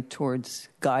long way towards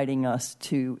guiding us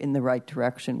in the right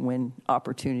direction when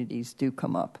opportunities do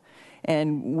come up.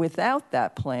 And without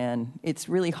that plan, it's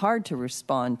really hard to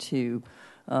respond to,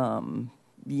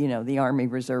 the Army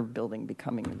Reserve building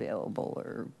becoming available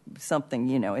or something.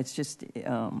 It's just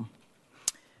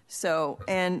so.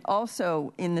 And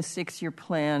also in the 6-year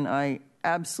plan, I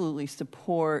absolutely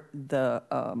support the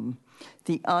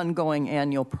ongoing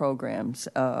annual programs.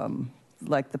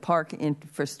 Like the park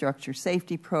infrastructure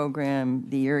safety program,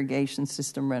 the irrigation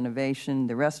system renovation,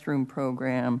 the restroom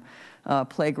program,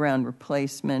 playground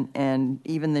replacement, and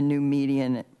even the new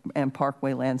median and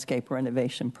parkway landscape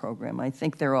renovation program. I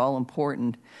think they're all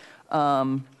important,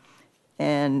 and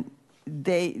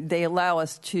they allow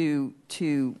us to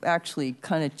actually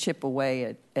kind of chip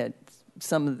away at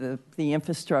some of the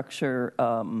infrastructure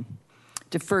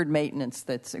deferred maintenance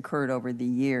that's occurred over the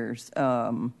years.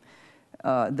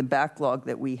 The backlog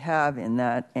that we have in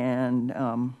that, and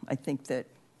I think that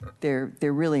they're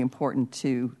really important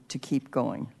to keep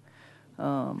going.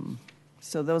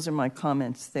 So those are my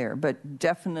comments there. But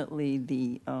definitely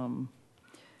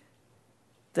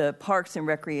the Parks and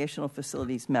Recreational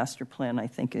Facilities Master Plan, I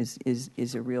think,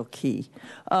 is a real key.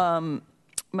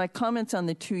 My comments on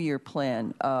the 2-year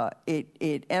plan,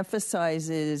 it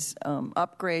emphasizes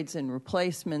upgrades and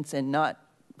replacements and not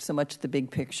so much the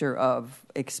big picture of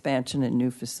expansion and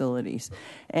new facilities.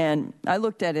 And I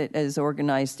looked at it as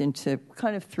organized into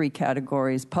kind of 3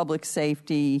 categories: public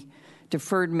safety,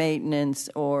 deferred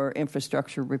maintenance, or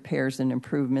infrastructure repairs and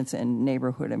improvements, and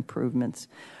neighborhood improvements.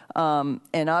 And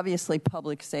obviously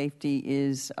public safety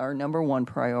is our number 1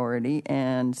 priority,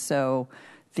 and so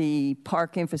the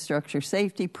park infrastructure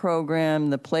safety program,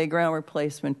 the playground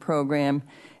replacement program,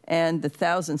 and the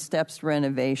 1,000 Steps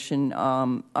renovation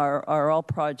are all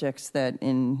projects that,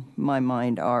 in my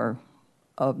mind, are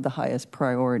of the highest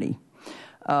priority.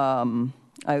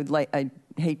 I'd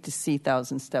hate to see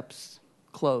 1,000 Steps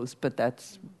closed, but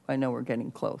I know we're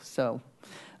getting close. So,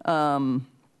 and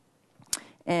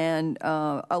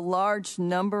a large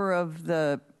number of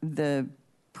the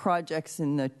projects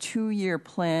in the 2-year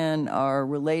plan are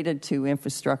related to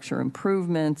infrastructure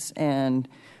improvements, and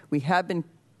we have been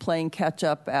playing catch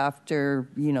up after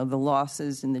the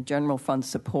losses in the general fund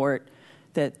support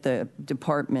that the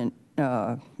department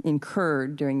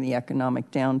incurred during the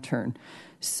economic downturn.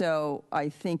 So I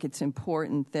think it's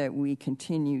important that we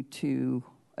continue to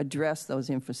address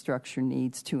those infrastructure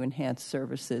needs to enhance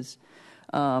services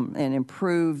and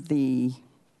improve the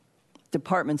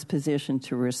department's position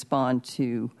to respond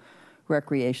to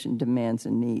recreation demands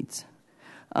and needs.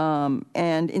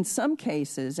 And in some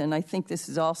cases, and I think this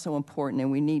is also important,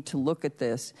 and we need to look at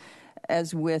this,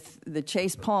 as with the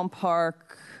Chase Palm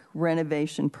Park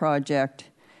renovation project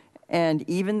and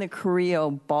even the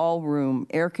Carrillo Ballroom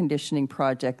air conditioning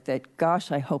project that,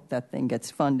 gosh, I hope that thing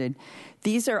gets funded.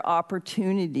 These are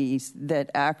opportunities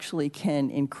that actually can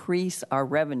increase our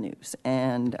revenues,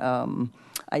 and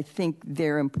I think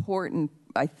they're important.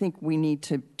 I think we need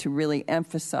to really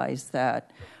emphasize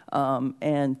that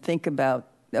and think about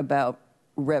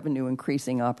revenue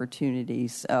increasing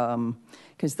opportunities,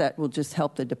 because that will just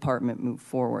help the department move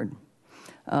forward.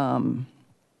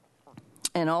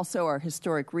 And also our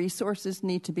historic resources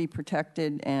need to be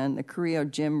protected, and the Carrillo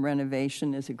Gym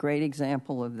renovation is a great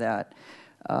example of that.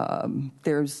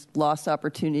 There's lost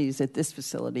opportunities at this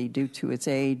facility due to its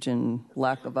age and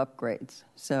lack of upgrades.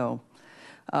 So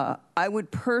I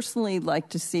would personally like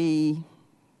to see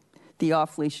the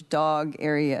off-leash dog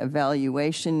area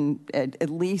evaluation, at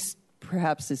least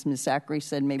perhaps, as Ms. Zachary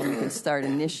said, maybe we could start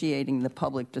initiating the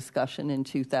public discussion in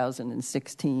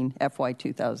 2016, FY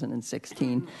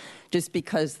 2016, just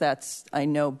because that's, I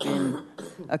know, been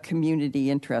a community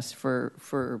interest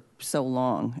for so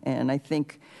long. And I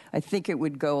think it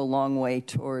would go a long way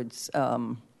towards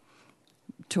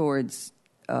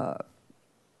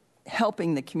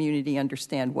helping the community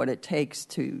understand what it takes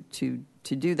to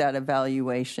do that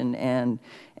evaluation,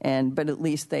 but at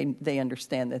least they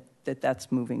understand that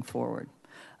that's moving forward.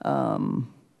 And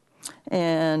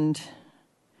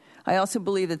I also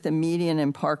believe that the median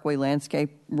and parkway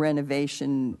landscape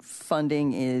renovation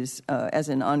funding is, as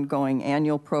an ongoing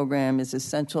annual program, is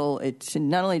essential. It's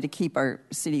not only to keep our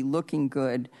city looking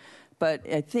good, but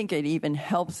I think it even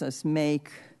helps us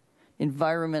make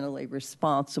environmentally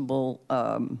responsible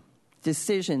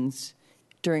decisions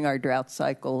during our drought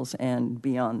cycles and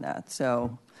beyond that.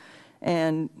 So,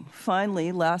 and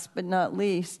finally, last but not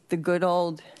least, the good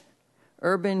old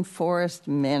urban forest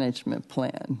management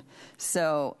plan.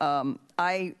 So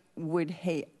I would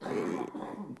hate.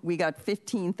 We got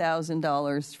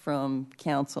 $15,000 from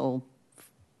council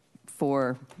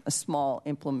for a small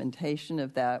implementation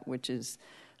of that, which is,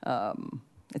 I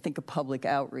think, a public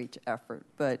outreach effort.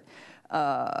 But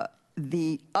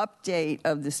the update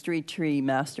of the street tree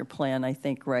master plan, I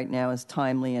think, right now is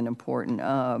timely and important.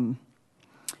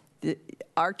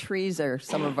 Our trees are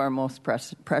some of our most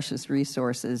precious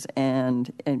resources,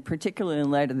 and particularly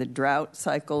in light of the drought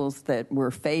cycles that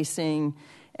we're facing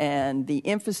and the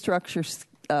infrastructure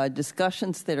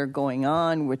discussions that are going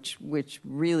on, which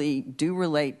really do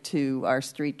relate to our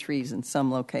street trees in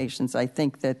some locations. I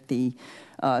think that the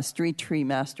street tree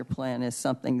master plan is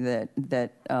something that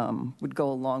would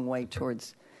go a long way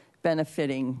towards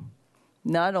benefiting,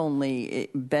 not only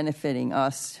benefiting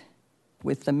us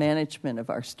with the management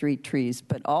of our street trees,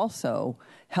 but also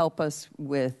help us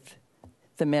with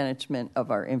the management of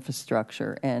our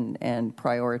infrastructure and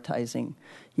prioritizing,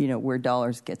 where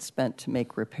dollars get spent to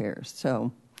make repairs.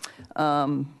 So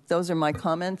those are my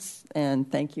comments,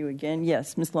 and thank you again.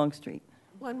 Yes, Ms. Longstreet.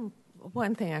 One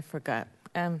thing I forgot.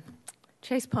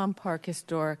 Chase Palm Park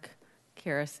Historic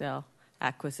Carousel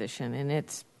acquisition, and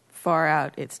it's far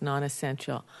out, it's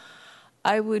non-essential.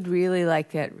 I would really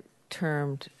like that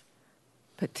termed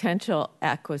potential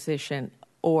acquisition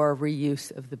or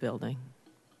reuse of the building,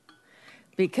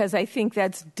 because I think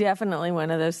that's definitely one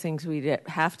of those things we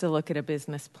have to look at a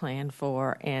business plan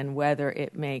for and whether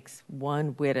it makes one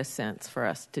whit of sense for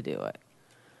us to do it.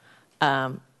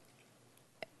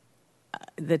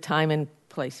 The time and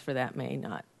place for that may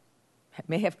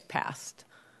have passed.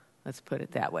 Let's put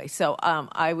it that way. So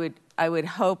I would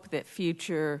hope that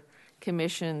future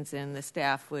commissions and the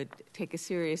staff would take a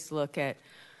serious look at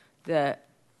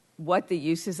what the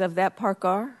uses of that park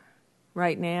are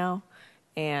right now,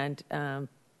 and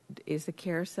is the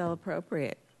carousel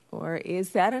appropriate, or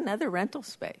is that another rental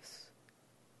space,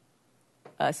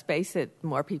 a space that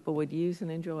more people would use and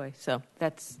enjoy? So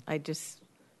I just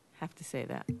have to say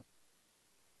that.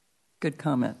 Good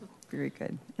comment. Very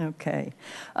good. Okay.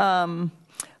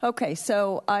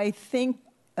 So I think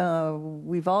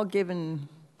we've all given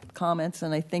comments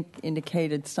and I think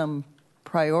indicated some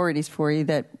priorities for you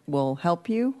that will help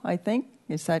you, I think.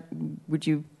 Would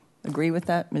you agree with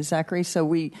that, Ms. Zachary? So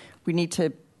we need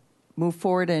to move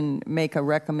forward and make a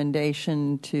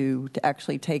recommendation to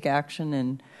actually take action,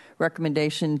 and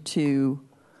recommendation to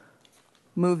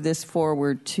move this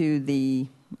forward to the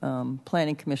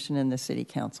Planning Commission and the City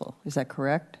Council. Is that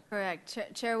correct? Correct.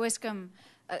 Chair Wiscombe,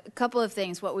 a couple of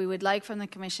things. What we would like from the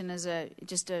Commission is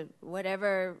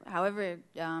however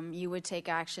you would take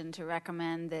action to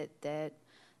recommend that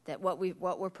what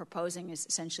we're proposing is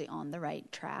essentially on the right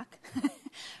track.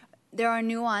 There are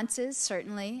nuances,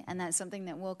 certainly, and that's something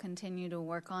that we'll continue to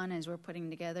work on as we're putting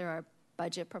together our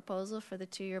budget proposal for the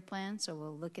 2-year plan. So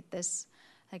we'll look at this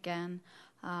again.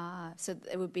 So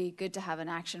it would be good to have an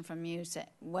action from you,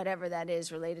 whatever that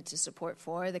is related to support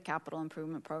for the capital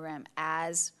improvement program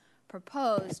as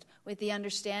proposed, with the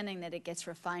understanding that it gets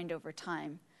refined over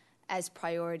time as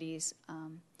priorities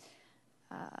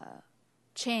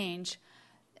change.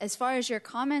 As far as your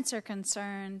comments are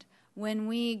concerned, when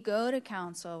we go to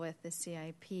council with the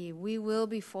CIP, we will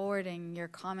be forwarding your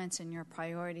comments and your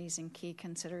priorities and key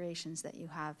considerations that you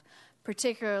have,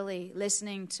 particularly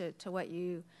listening to what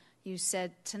you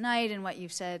said tonight and what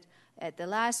you've said at the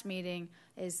last meeting,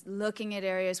 is looking at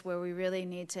areas where we really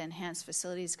need to enhance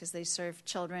facilities because they serve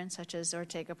children, such as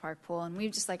Ortega Park Pool. And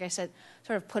we've just, like I said,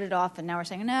 sort of put it off, and now we're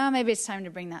saying, no, maybe it's time to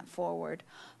bring that forward.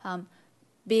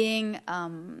 Being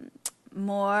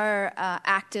more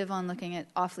active on looking at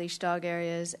off-leash dog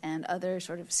areas and other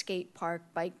sort of skate park,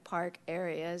 bike park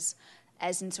areas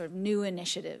as in sort of new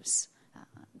initiatives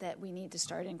that we need to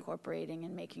start incorporating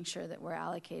and making sure that we're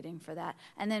allocating for that.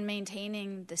 And then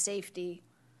maintaining the safety,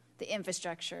 the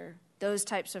infrastructure, those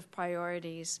types of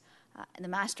priorities, the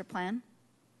master plan,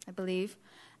 I believe.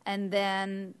 And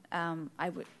then I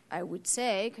would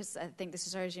say, because I think this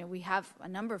is ours, we have a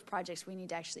number of projects we need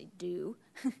to actually do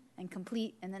and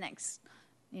complete in the next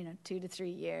 2 to 3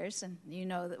 years, and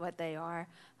what they are.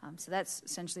 So that's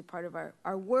essentially part of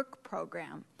our work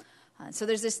program. So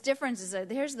there's this difference, is that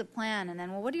here's the plan, and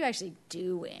then, well, what are you actually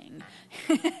doing?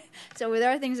 So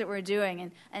there are things that we're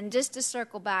doing. And just to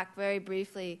circle back very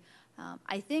briefly,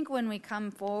 I think when we come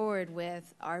forward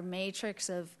with our matrix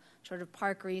of sort of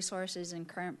park resources and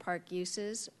current park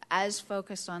uses, as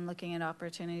focused on looking at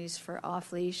opportunities for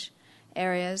off-leash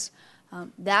areas,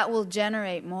 that will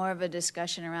generate more of a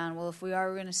discussion around, well, if we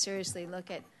are going to seriously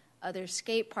look at other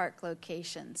skate park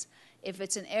locations, if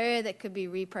it's an area that could be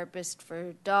repurposed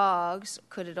for dogs,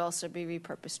 could it also be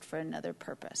repurposed for another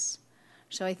purpose?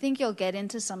 So I think you'll get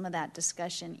into some of that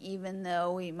discussion, even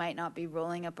though we might not be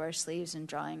rolling up our sleeves and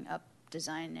drawing up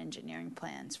design and engineering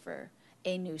plans for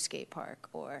a new skate park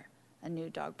or a new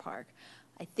dog park.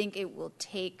 I think it will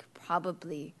take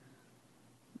probably,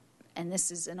 and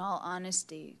this is in all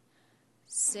honesty,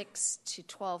 6 to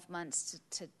 12 months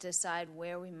to decide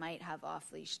where we might have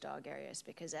off-leash dog areas,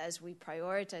 because as we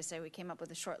prioritize, say we came up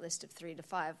with a short list of 3 to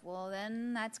 5, well,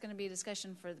 then that's going to be a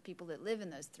discussion for the people that live in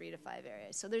those 3 to 5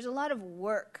 areas. So there's a lot of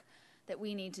work that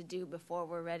we need to do before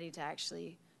we're ready to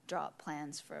actually draw up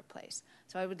plans for a place.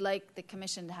 So I would like the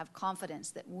commission to have confidence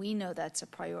that we know that's a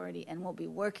priority and we'll be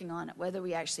working on it. Whether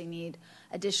we actually need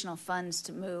additional funds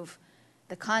to move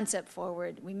the concept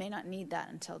forward, we may not need that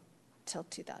until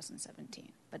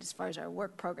 2017. But as far as our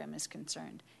work program is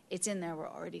concerned, it's in there. We're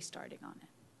already starting on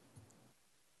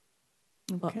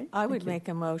it. Okay. Well, I would make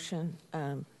a motion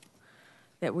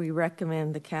that we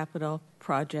recommend the capital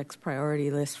projects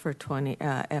priority list for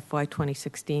FY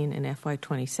 2016 and FY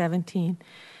 2017,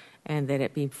 and that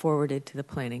it be forwarded to the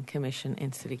Planning Commission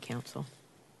and City Council.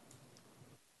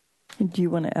 Do you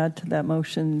want to add to that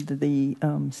motion the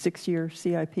 6-year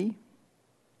CIP?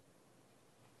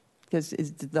 Because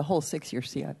is the whole 6-year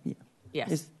CIP?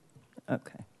 Yes.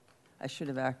 Okay. I should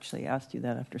have actually asked you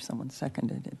that after someone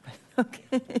seconded it.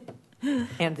 Okay.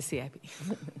 And the CIP.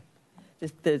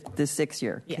 The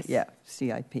 6-year. Yes. Yeah,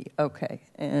 CIP. Okay.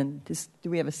 And do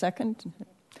we have a second?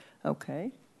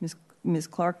 Okay. Ms.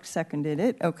 Clark seconded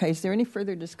it. Okay. Is there any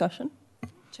further discussion?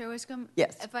 Chair Wiscombe?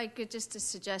 Yes. If I could just to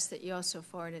suggest that you also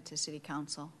forward it to City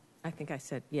Council. I think I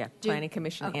said, Planning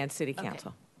Commission and City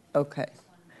Council. Okay.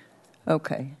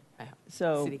 Okay.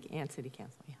 So City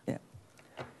Council, yeah.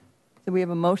 So we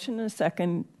have a motion and a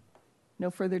second.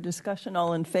 No further discussion.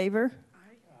 All in favor?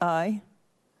 Aye.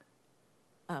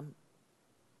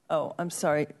 I'm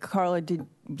sorry. Carla,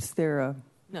 was there a...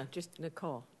 No, just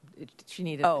Nicole. She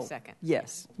needed a second.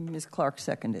 Yes. Ms. Clark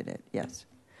seconded it. Yes.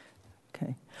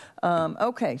 Okay.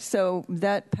 Okay, so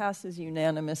that passes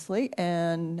unanimously,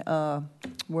 and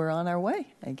we're on our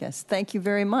way, I guess. Thank you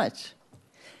very much.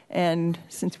 And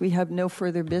since we have no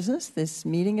further business, this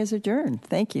meeting is adjourned.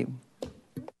 Thank you.